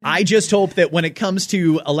 I just hope that when it comes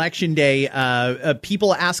to Election Day,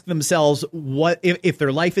 people ask themselves what if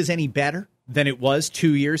their life is any better than it was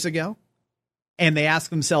 2 years ago, and they ask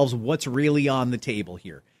themselves what's really on the table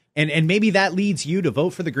here. And maybe that leads you to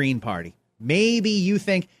vote for the Green Party. Maybe you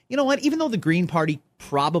think, you know what, even though the Green Party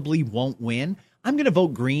probably won't win, I'm going to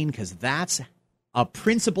vote Green because that's a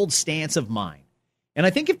principled stance of mine. And I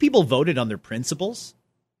think if people voted on their principles,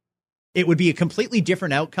 it would be a completely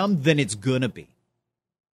different outcome than it's going to be.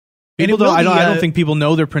 People I don't think people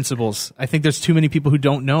know their principles. I think there's too many people who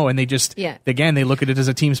don't know, and they just, again, they look at it as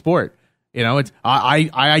a team sport. You know, it's I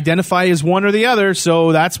identify as one or the other,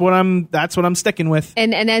 so that's what I'm sticking with.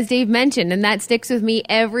 And as Dave mentioned, and that sticks with me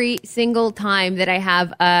every single time that I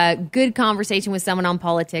have a good conversation with someone on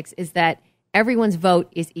politics, is that everyone's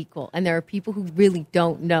vote is equal. And there are people who really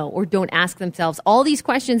don't know or don't ask themselves all these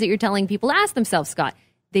questions that you're telling people to ask themselves, Scott.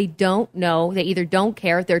 They don't know. They either don't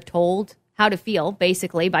care. They're told how to feel,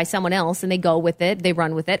 basically, by someone else, and they go with it, they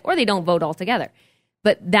run with it, or they don't vote altogether.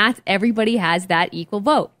 But everybody has that equal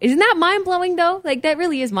vote. Isn't that mind-blowing, though? Like, that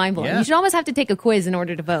really is mind-blowing. Yeah. You should almost have to take a quiz in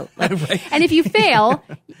order to vote. Like, right. And if you fail,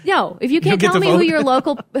 if you can't tell me who your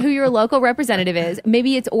local representative is,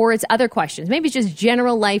 maybe it's other questions. Maybe it's just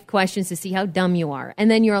general life questions to see how dumb you are. And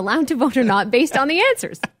then you're allowed to vote or not based on the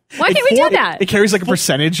answers. Why can't we do that? It carries like a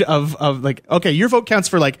percentage of like, okay, your vote counts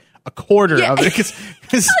for like a quarter of it.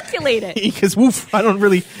 Calculate it. Because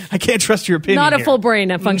I can't trust your opinion. Not a here. full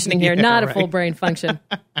brain functioning here. Yeah, Not right. a full brain function.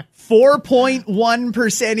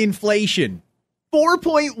 4.1% inflation.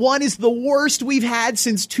 4.1 is the worst we've had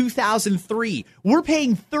since 2003. We're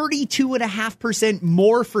paying 32.5%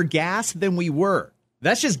 more for gas than we were.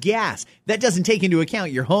 That's just gas. That doesn't take into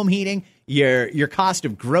account your home heating, your cost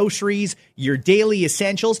of groceries, your daily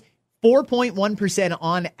essentials. 4.1%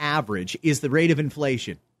 on average is the rate of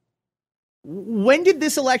inflation. When did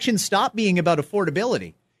this election stop being about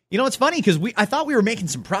affordability? You know, it's funny because I thought we were making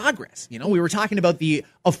some progress. You know, we were talking about the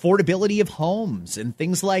affordability of homes and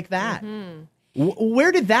things like that.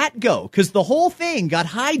 Where did that go? Because the whole thing got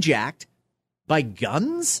hijacked by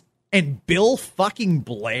guns and Bill fucking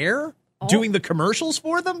Blair doing the commercials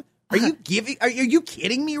for them. Are you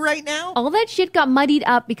kidding me right now? All that shit got muddied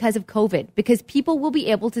up because of COVID, because people will be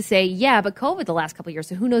able to say, yeah, but COVID the last couple of years,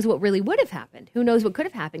 so who knows what really would have happened? Who knows what could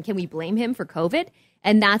have happened? Can we blame him for COVID?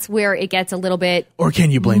 And that's where it gets a little bit... Or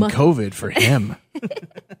can you blame COVID for him?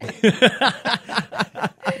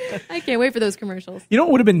 I can't wait for those commercials. You know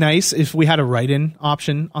what would have been nice if we had a write-in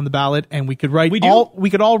option on the ballot and we could write if we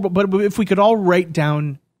could all write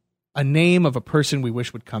down a name of a person we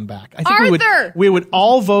wish would come back. I think Arthur! we would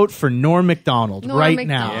all vote for Norm Macdonald Norm right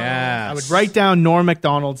Macdonald. now. Yes. I would write down Norm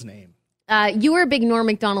Macdonald's name. You were a big Norm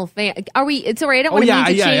Macdonald fan. Are we? It's all right. I don't want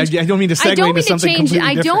to change. I don't mean to segue into something completely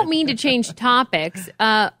different. I don't mean to change topics.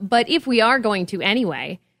 But if we are going to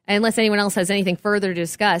anyway, unless anyone else has anything further to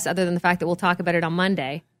discuss, other than the fact that we'll talk about it on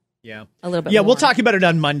Monday. Yeah, a little bit. Yeah, more. we'll talk about it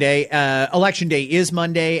on Monday. Election day is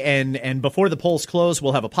Monday, and before the polls close,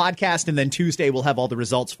 we'll have a podcast, and then Tuesday we'll have all the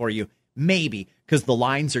results for you. Maybe because the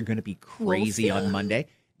lines are going to be crazy on Monday,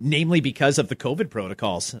 namely because of the COVID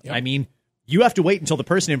protocols. Yep. I mean, you have to wait until the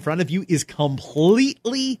person in front of you is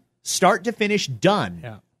completely start to finish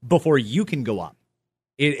done before you can go up.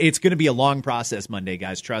 It's going to be a long process Monday,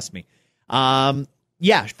 guys. Trust me.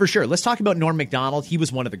 Yeah, for sure. Let's talk about Norm Macdonald. He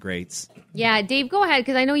was one of the greats. Yeah, Dave, go ahead,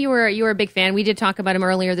 because I know you were a big fan. We did talk about him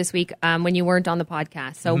earlier this week when you weren't on the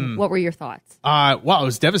podcast. So what were your thoughts? Wow, it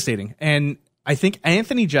was devastating. And I think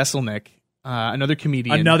Anthony Jeselnik, another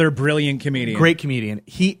comedian. Another brilliant comedian. Great comedian.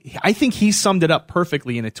 I think he summed it up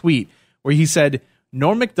perfectly in a tweet where he said,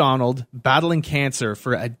 Norm Macdonald battling cancer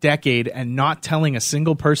for a decade and not telling a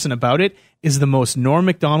single person about it is the most Norm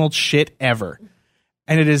Macdonald shit ever.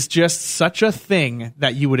 And it is just such a thing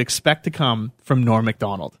that you would expect to come from Norm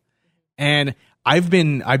Macdonald. And I've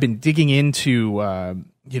been digging into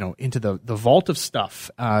into the vault of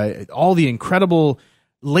stuff, all the incredible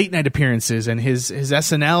late night appearances and his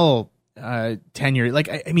SNL tenure.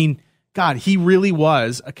 Like, I mean, God, he really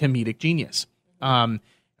was a comedic genius. A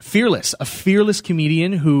fearless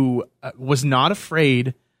comedian who was not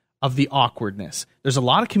afraid of the awkwardness. There's a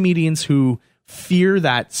lot of comedians who fear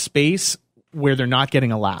that space where they're not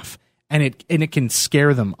getting a laugh, and it can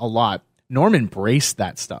scare them a lot. Norm embraced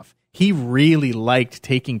that stuff. He really liked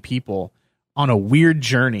taking people on a weird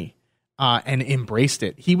journey and embraced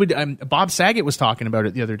it. He would. Bob Saget was talking about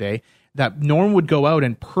it the other day, that Norm would go out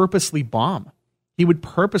and purposely bomb. He would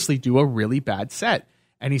purposely do a really bad set,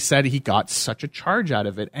 and he said he got such a charge out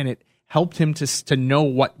of it, and it helped him to know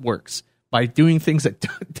what works by doing things that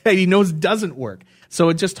he knows doesn't work. So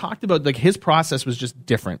it just talked about, like, his process was just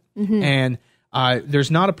different. Mm-hmm. And there's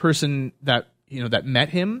not a person that met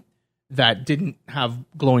him that didn't have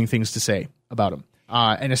glowing things to say about him.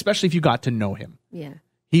 And especially if you got to know him. Yeah.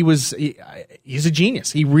 He's a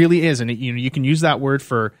genius. He really is. And you can use that word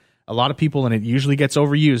for a lot of people and it usually gets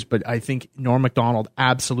overused, but I think Norm Macdonald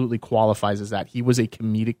absolutely qualifies as that. He was a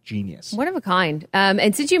comedic genius. One of a kind.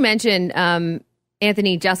 And since you mentioned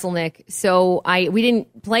Anthony Jeselnik, so we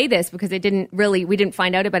didn't play this because we didn't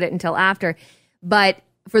find out about it until after. But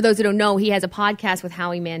for those who don't know, he has a podcast with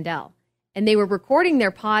Howie Mandel, and they were recording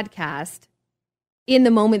their podcast in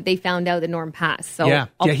the moment they found out that Norm passed. So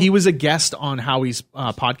he was a guest on Howie's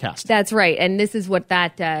podcast. That's right, and this is what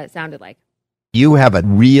that sounded like. You have a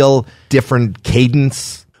real different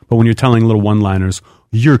cadence. But when you're telling little one-liners,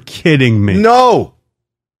 you're kidding me. No!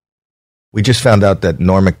 We just found out that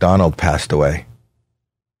Norm Macdonald passed away.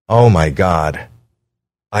 Oh, my God.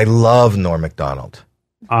 I love Norm Macdonald.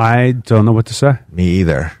 I don't know what to say. Me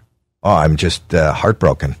either. Oh, I'm just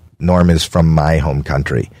heartbroken. Norm is from my home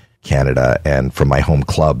country, Canada, and from my home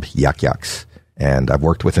club, Yuck Yucks. And I've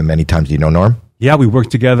worked with him many times. Do you know Norm? Yeah, we worked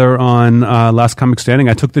together on Last Comic Standing.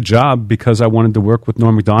 I took the job because I wanted to work with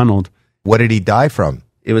Norm Macdonald. What did he die from?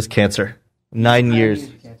 It was cancer. 9 years.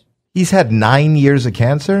 He's had 9 years of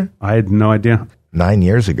cancer? I had no idea. 9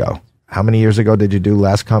 years ago. How many years ago did you do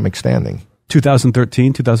Last Comic Standing?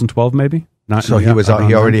 2013, 2012, maybe. Not So he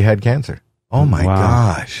already had cancer. Oh my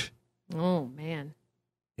gosh. Oh man.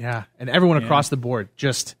 Yeah, and everyone across the board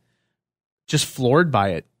just floored by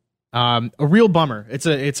it. A real bummer. It's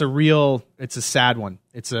a sad one.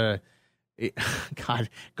 God,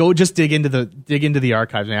 go just dig into the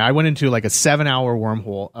archives. Man, I went into like a 7-hour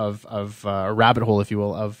wormhole of a rabbit hole, if you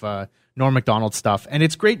will, of Norm Macdonald stuff, and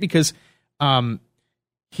it's great because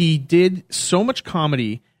he did so much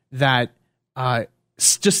comedy that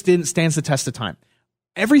just stands the test of time.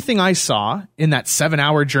 Everything I saw in that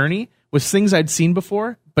 7-hour journey was things I'd seen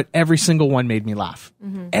before, but every single one made me laugh.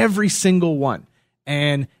 Mm-hmm. Every single one.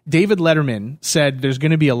 And David Letterman said there's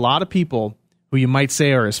going to be a lot of people who you might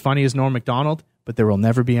say are as funny as Norm Macdonald, but there will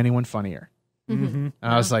never be anyone funnier. Mm-hmm.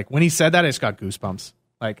 I was like, when he said that, I just got goosebumps.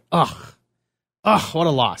 Like, ugh, what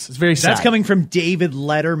a loss. It's very sad. That's coming from David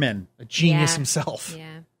Letterman. A genius himself.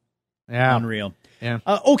 Yeah. Unreal. Yeah.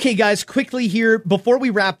 Okay, guys, quickly here, before we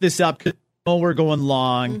wrap this up, because we're going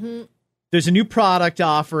long, there's a new product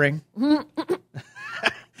offering.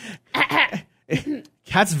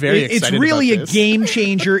 Cat's very excited. It's really about a game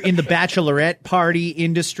changer in the bachelorette party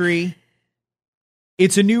industry.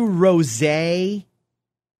 It's a new rosé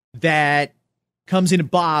that comes in a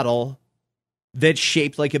bottle that's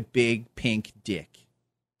shaped like a big pink dick.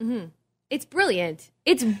 Mm-hmm. It's brilliant.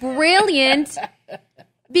 It's brilliant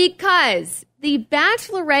because the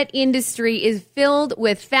bachelorette industry is filled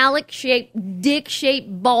with phallic-shaped,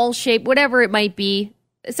 dick-shaped, ball-shaped, whatever it might be,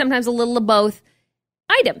 sometimes a little of both,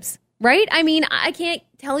 items, right? I mean, I can't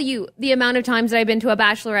tell you the amount of times that I've been to a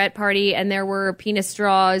bachelorette party and there were penis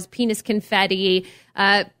straws, penis confetti,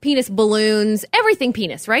 penis balloons, everything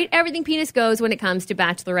penis, right? Everything penis goes when it comes to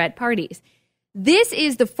bachelorette parties. This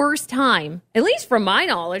is the first time, at least from my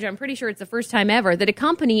knowledge, I'm pretty sure it's the first time ever, that a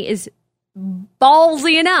company is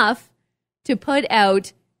ballsy enough to put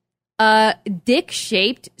out a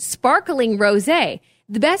dick-shaped sparkling rosé.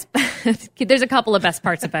 The best, there's a couple of best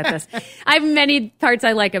parts about this. I have many parts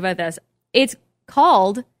I like about this. It's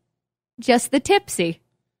called Just the Tipsy.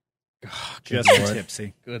 Oh, Just the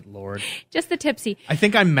Tipsy. Good Lord. Just the Tipsy. I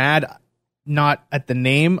think I'm mad not at the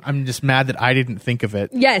name. I'm just mad that I didn't think of it.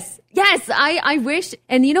 Yes. I wish.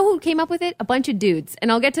 And you know who came up with it? A bunch of dudes.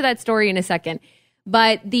 And I'll get to that story in a second.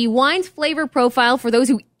 But the wine's flavor profile, for those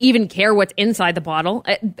who even care what's inside the bottle,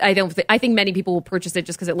 I think many people will purchase it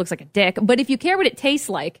just because it looks like a dick. But if you care what it tastes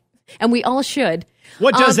like, and we all should.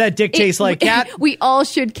 What does that dick taste like, Kat? We all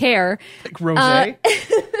should care. Like rosé?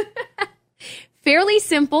 Fairly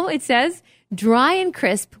simple, it says. Dry and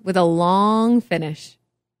crisp with a long finish.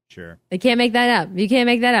 Sure. They can't make that up. You can't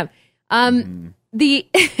make that up.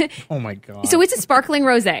 Oh, my God. So it's a sparkling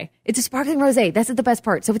rosé. It's a sparkling rosé. That's the best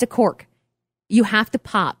part. So it's a cork. You have to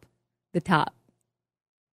pop the top.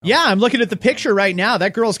 Yeah, I'm looking at the picture right now.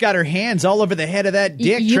 That girl's got her hands all over the head of that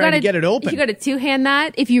dick trying to get it open. You got to two-hand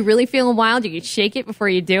that. If you're really feeling wild, you can shake it before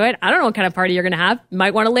you do it. I don't know what kind of party you're going to have. You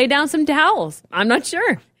might want to lay down some towels. I'm not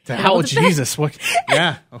sure. Oh, Jesus. What?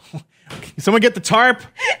 Yeah. Someone get the tarp.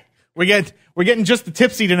 We're getting just the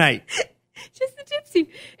tipsy tonight. Just the tipsy.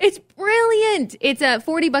 It's brilliant. It's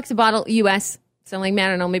 $40 a bottle US. So like, man, I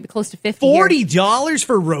don't know, maybe close to $50. $40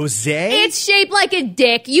 for rosé? It's shaped like a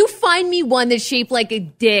dick. You find me one that's shaped like a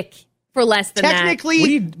dick for less than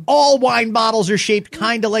Technically, all wine bottles are shaped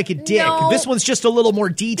kind of like a dick. No. This one's just a little more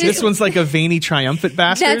detailed. This one's like a veiny triumphant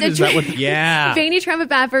bastard? Is that what? Yeah. Veiny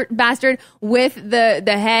triumphant bastard with the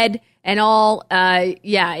head and all.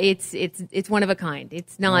 Yeah, it's one of a kind.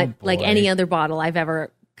 It's not like any other bottle I've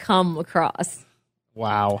ever come across.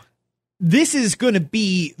 Wow. This is going to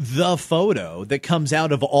be the photo that comes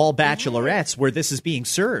out of all bachelorettes where this is being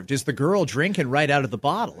served, is the girl drinking right out of the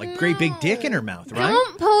bottle, like great big dick in her mouth, right?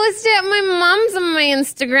 Don't post it. My mom's on my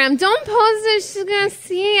Instagram. Don't post it. She's going to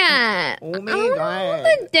see it. Oh, my God.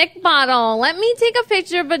 The dick bottle. Let me take a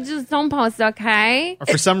picture, but just don't post, okay? Or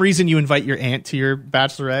for some reason you invite your aunt to your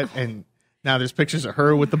bachelorette and now there's pictures of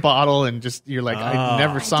her with the bottle and just you're like, I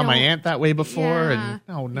never saw my aunt that way before. Yeah. And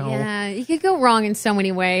oh no. Yeah, you could go wrong in so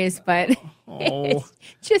many ways, but it's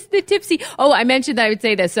just the tipsy. Oh, I mentioned that I would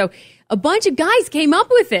say this. So a bunch of guys came up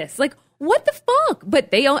with this. Like, what the fuck? But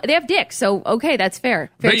they have dicks, so okay, that's fair.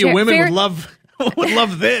 Bet you women would love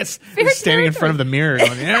this. Standing in front of the mirror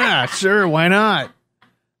going, yeah, sure, why not?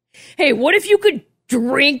 Hey, what if you could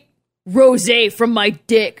drink rosé from my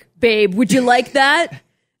dick, babe? Would you like that?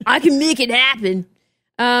 I can make it happen.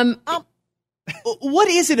 What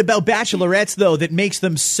is it about bachelorettes, though, that makes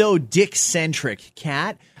them so dick-centric,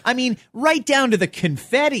 Kat? I mean, right down to the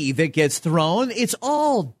confetti that gets thrown, it's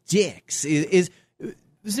all dicks. Is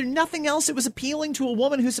there nothing else that was appealing to a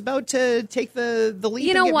woman who's about to take the lead?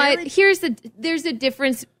 You know what? Married? There's a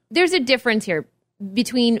difference there's a difference here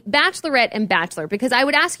between bachelorette and bachelor, because I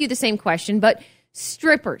would ask you the same question, but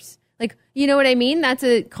strippers, like, you know what I mean? That's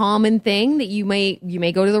a common thing that you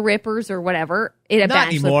may go to the Rippers or whatever. Not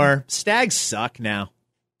anymore. Stags suck now.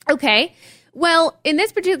 Okay. Well, in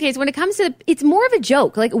this particular case, when it comes to it's more of a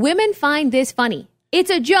joke. Like, women find this funny. It's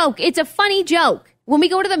a joke. It's a funny joke. When we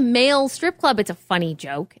go to the male strip club, it's a funny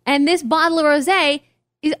joke. And this bottle of rosé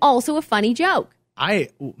is also a funny joke. I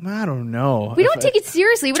don't know. We don't take it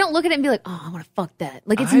seriously. We don't look at it and be like, oh, I want to fuck that.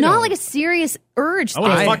 Like, it's not like a serious urge. I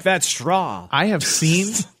want to fuck that straw. I have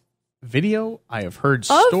seen video. I have heard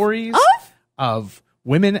stories of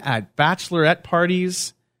women at bachelorette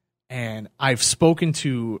parties, and I've spoken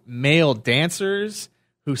to male dancers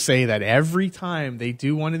who say that every time they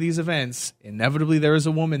do one of these events, inevitably there is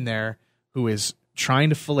a woman there who is trying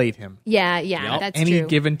to fillet him. Yeah, that's true. Any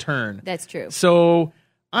given turn. That's true. So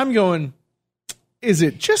I'm going, is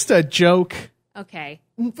it just a joke? Okay.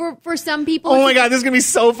 For some people. Oh my God, this is going to be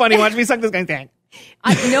so funny. Watch me suck this guy's dick.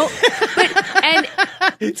 No, and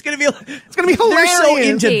it's gonna be hilarious. They're so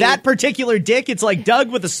into that particular dick. It's like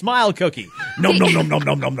Doug with a smile cookie. No. Yeah.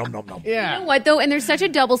 You know what though? And there's such a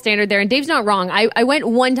double standard there. And Dave's not wrong. I went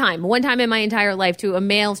one time in my entire life to a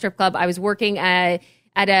male strip club. I was working at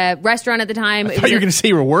a restaurant at the time. I thought you were going to say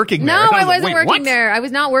you were working there. No, I wasn't like, working there. I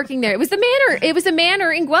was not working there. It was the Manor. It was the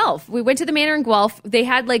Manor in Guelph. We went to the Manor in Guelph. They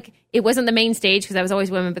had it wasn't the main stage because I was always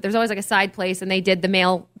women, but there's always like a side place, and they did the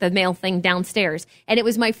male thing downstairs. And it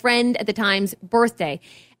was my friend at the time's birthday.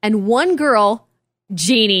 And one girl,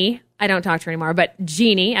 Jeannie, I don't talk to her anymore, but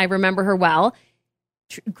Jeannie, I remember her well,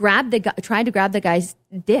 tried to grab the guy's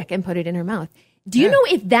dick and put it in her mouth. Do you know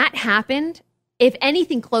if that happened? If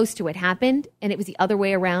anything close to it happened, and it was the other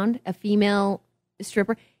way around, a female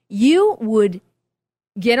stripper, you would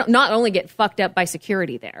not only get fucked up by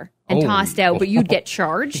security there and tossed out, but you'd get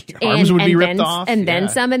charged. Arms would be ripped off. And then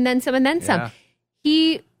some, and then some, and then some.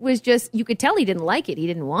 He was just, you could tell he didn't like it. He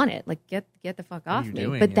didn't want it. Like, get the fuck off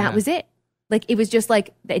me. But that was it. Like, it was just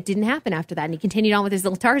like, it didn't happen after that. And he continued on with his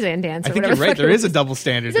little Tarzan dance. I think you're right. There is a double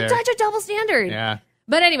standard there. It's such a double standard. Yeah.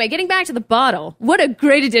 But anyway, getting back to the bottle, what a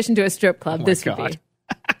great addition to a strip club this would be.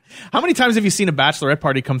 How many times have you seen a bachelorette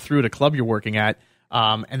party come through at a club you're working at,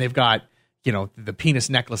 and they've got, the penis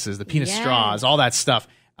necklaces, the penis straws, all that stuff.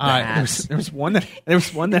 There was one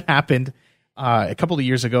that happened a couple of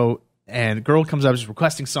years ago, and a girl comes up, she's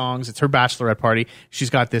requesting songs. It's her bachelorette party. She's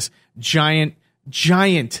got this giant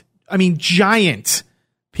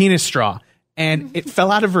penis straw. And it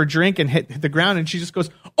fell out of her drink and hit the ground, and she just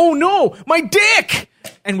goes, "Oh no, my dick!"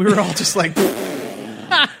 And we were all just like,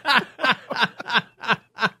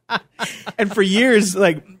 and for years,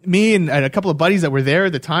 like me and a couple of buddies that were there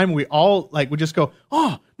at the time, we all would just go,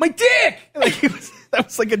 "Oh, my dick!" Like that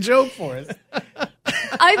was like a joke for us.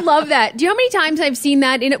 I love that. Do you know how many times I've seen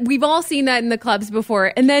that? We've all seen that in the clubs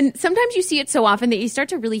before, and then sometimes you see it so often that you start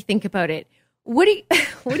to really think about it. What do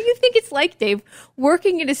you think it's like, Dave,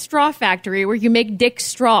 working in a straw factory where you make dick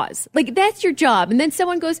straws? Like, that's your job. And then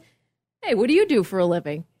someone goes, "Hey, what do you do for a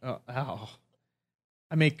living?" Oh.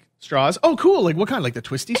 I make straws. Oh, cool. Like, what kind? Like the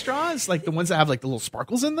twisty straws? Like the ones that have like the little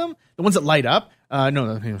sparkles in them? The ones that light up?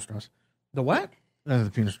 No, the penis straws. The what?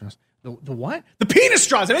 The penis straws. The what? The penis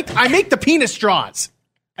straws. I make the penis straws.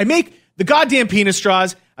 I make the goddamn penis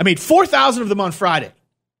straws. I made 4,000 of them on Friday.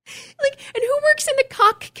 Like, and who works in the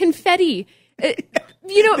cock confetti?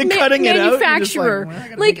 Manufacturer.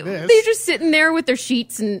 They're just sitting there with their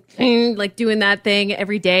sheets and like doing that thing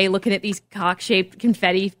every day, looking at these cock-shaped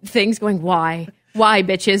confetti things, going, "Why,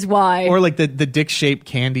 bitches, why?" Or like the dick-shaped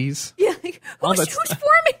candies. Yeah, like, who's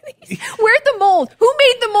forming these? Where's the mold? Who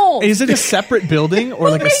made the mold? Is it a separate building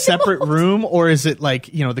or like a separate room, or is it like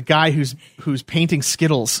the guy who's painting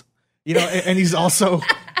Skittles? And he's also.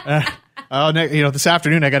 This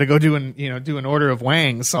afternoon I got to go do an order of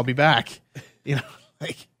Wangs. I'll be back. There's so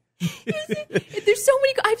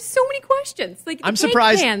many. I have so many questions. Like, I'm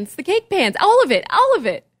surprised. The cake pans, all of it.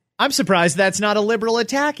 I'm surprised that's not a liberal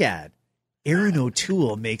attack ad. Aaron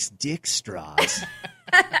O'Toole makes dick straws.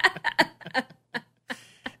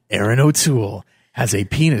 Aaron O'Toole has a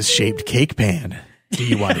penis-shaped cake pan. Do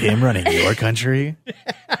you want him running your country?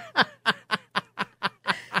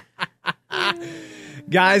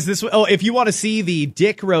 Guys, if you want to see the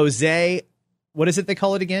Dick Rosé, what is it they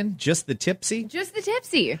call it again? Just the Tipsy? Just the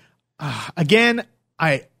Tipsy. Again,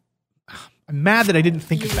 I'm mad that I didn't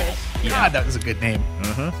think of that. God, that was a good name.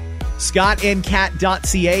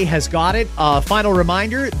 ScottandCat.ca has got it. Final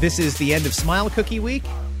reminder, this is the end of Smile Cookie Week.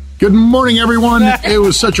 Good morning, everyone. It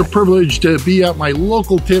was such a privilege to be at my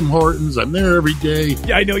local Tim Hortons. I'm there every day.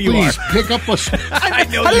 Yeah, I know you Please are. pick up a... I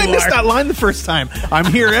know How did I you miss are. that line the first time? I'm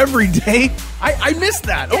here every day. I missed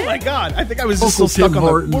that. Oh my God. I think I was just so Local stuck Tim on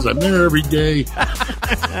Hortons. I'm there every day.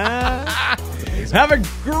 Have a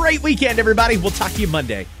great weekend, everybody. We'll talk to you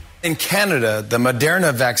Monday. In Canada, the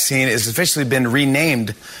Moderna vaccine has officially been renamed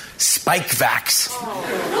Spikevax.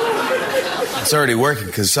 It's already working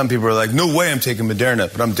because some people are like, no way I'm taking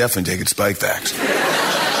Moderna, but I'm definitely taking Spikevax.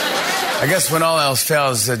 I guess when all else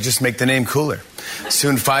fails, just make the name cooler.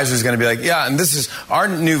 Soon Pfizer's going to be like, yeah, and this is our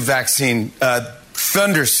new vaccine,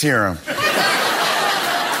 Thunder Serum.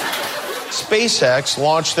 SpaceX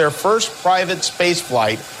launched their first private space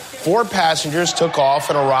flight. 4 passengers took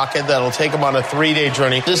off in a rocket that'll take them on a 3-day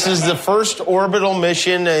journey. This is the first orbital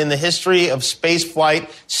mission in the history of space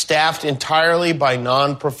flight staffed entirely by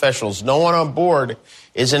non-professionals. No one on board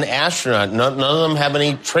is an astronaut. None of them have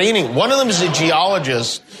any training. One of them is a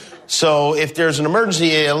geologist. So if there's an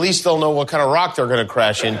emergency, at least they'll know what kind of rock they're going to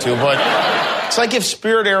crash into. But it's like if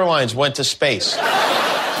Spirit Airlines went to space.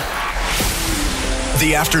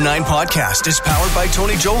 The After 9 podcast is powered by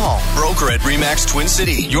Tony Johal, broker at RE/MAX Twin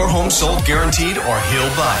City. Your home sold guaranteed or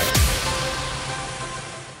he'll buy it.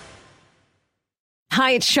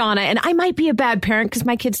 Hi, it's Shauna, and I might be a bad parent because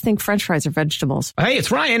my kids think French fries are vegetables. Hey, it's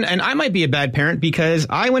Ryan, and I might be a bad parent because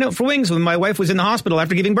I went out for wings when my wife was in the hospital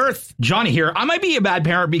after giving birth. Johnny here. I might be a bad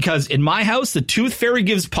parent because in my house, the tooth fairy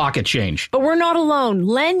gives pocket change. But we're not alone.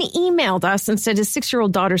 Len emailed us and said his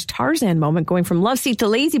 6-year-old daughter's Tarzan moment going from love seat to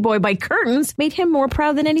lazy boy by curtains made him more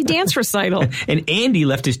proud than any dance recital. And Andy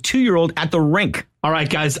left his 2-year-old at the rink. All right,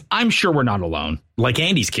 guys, I'm sure we're not alone. Like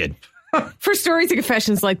Andy's kid. For stories and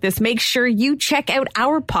confessions like this, make sure you check out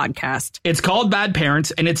our podcast. It's called Bad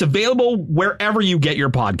Parents, and it's available wherever you get your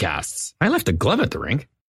podcasts. I left a glove at the rink.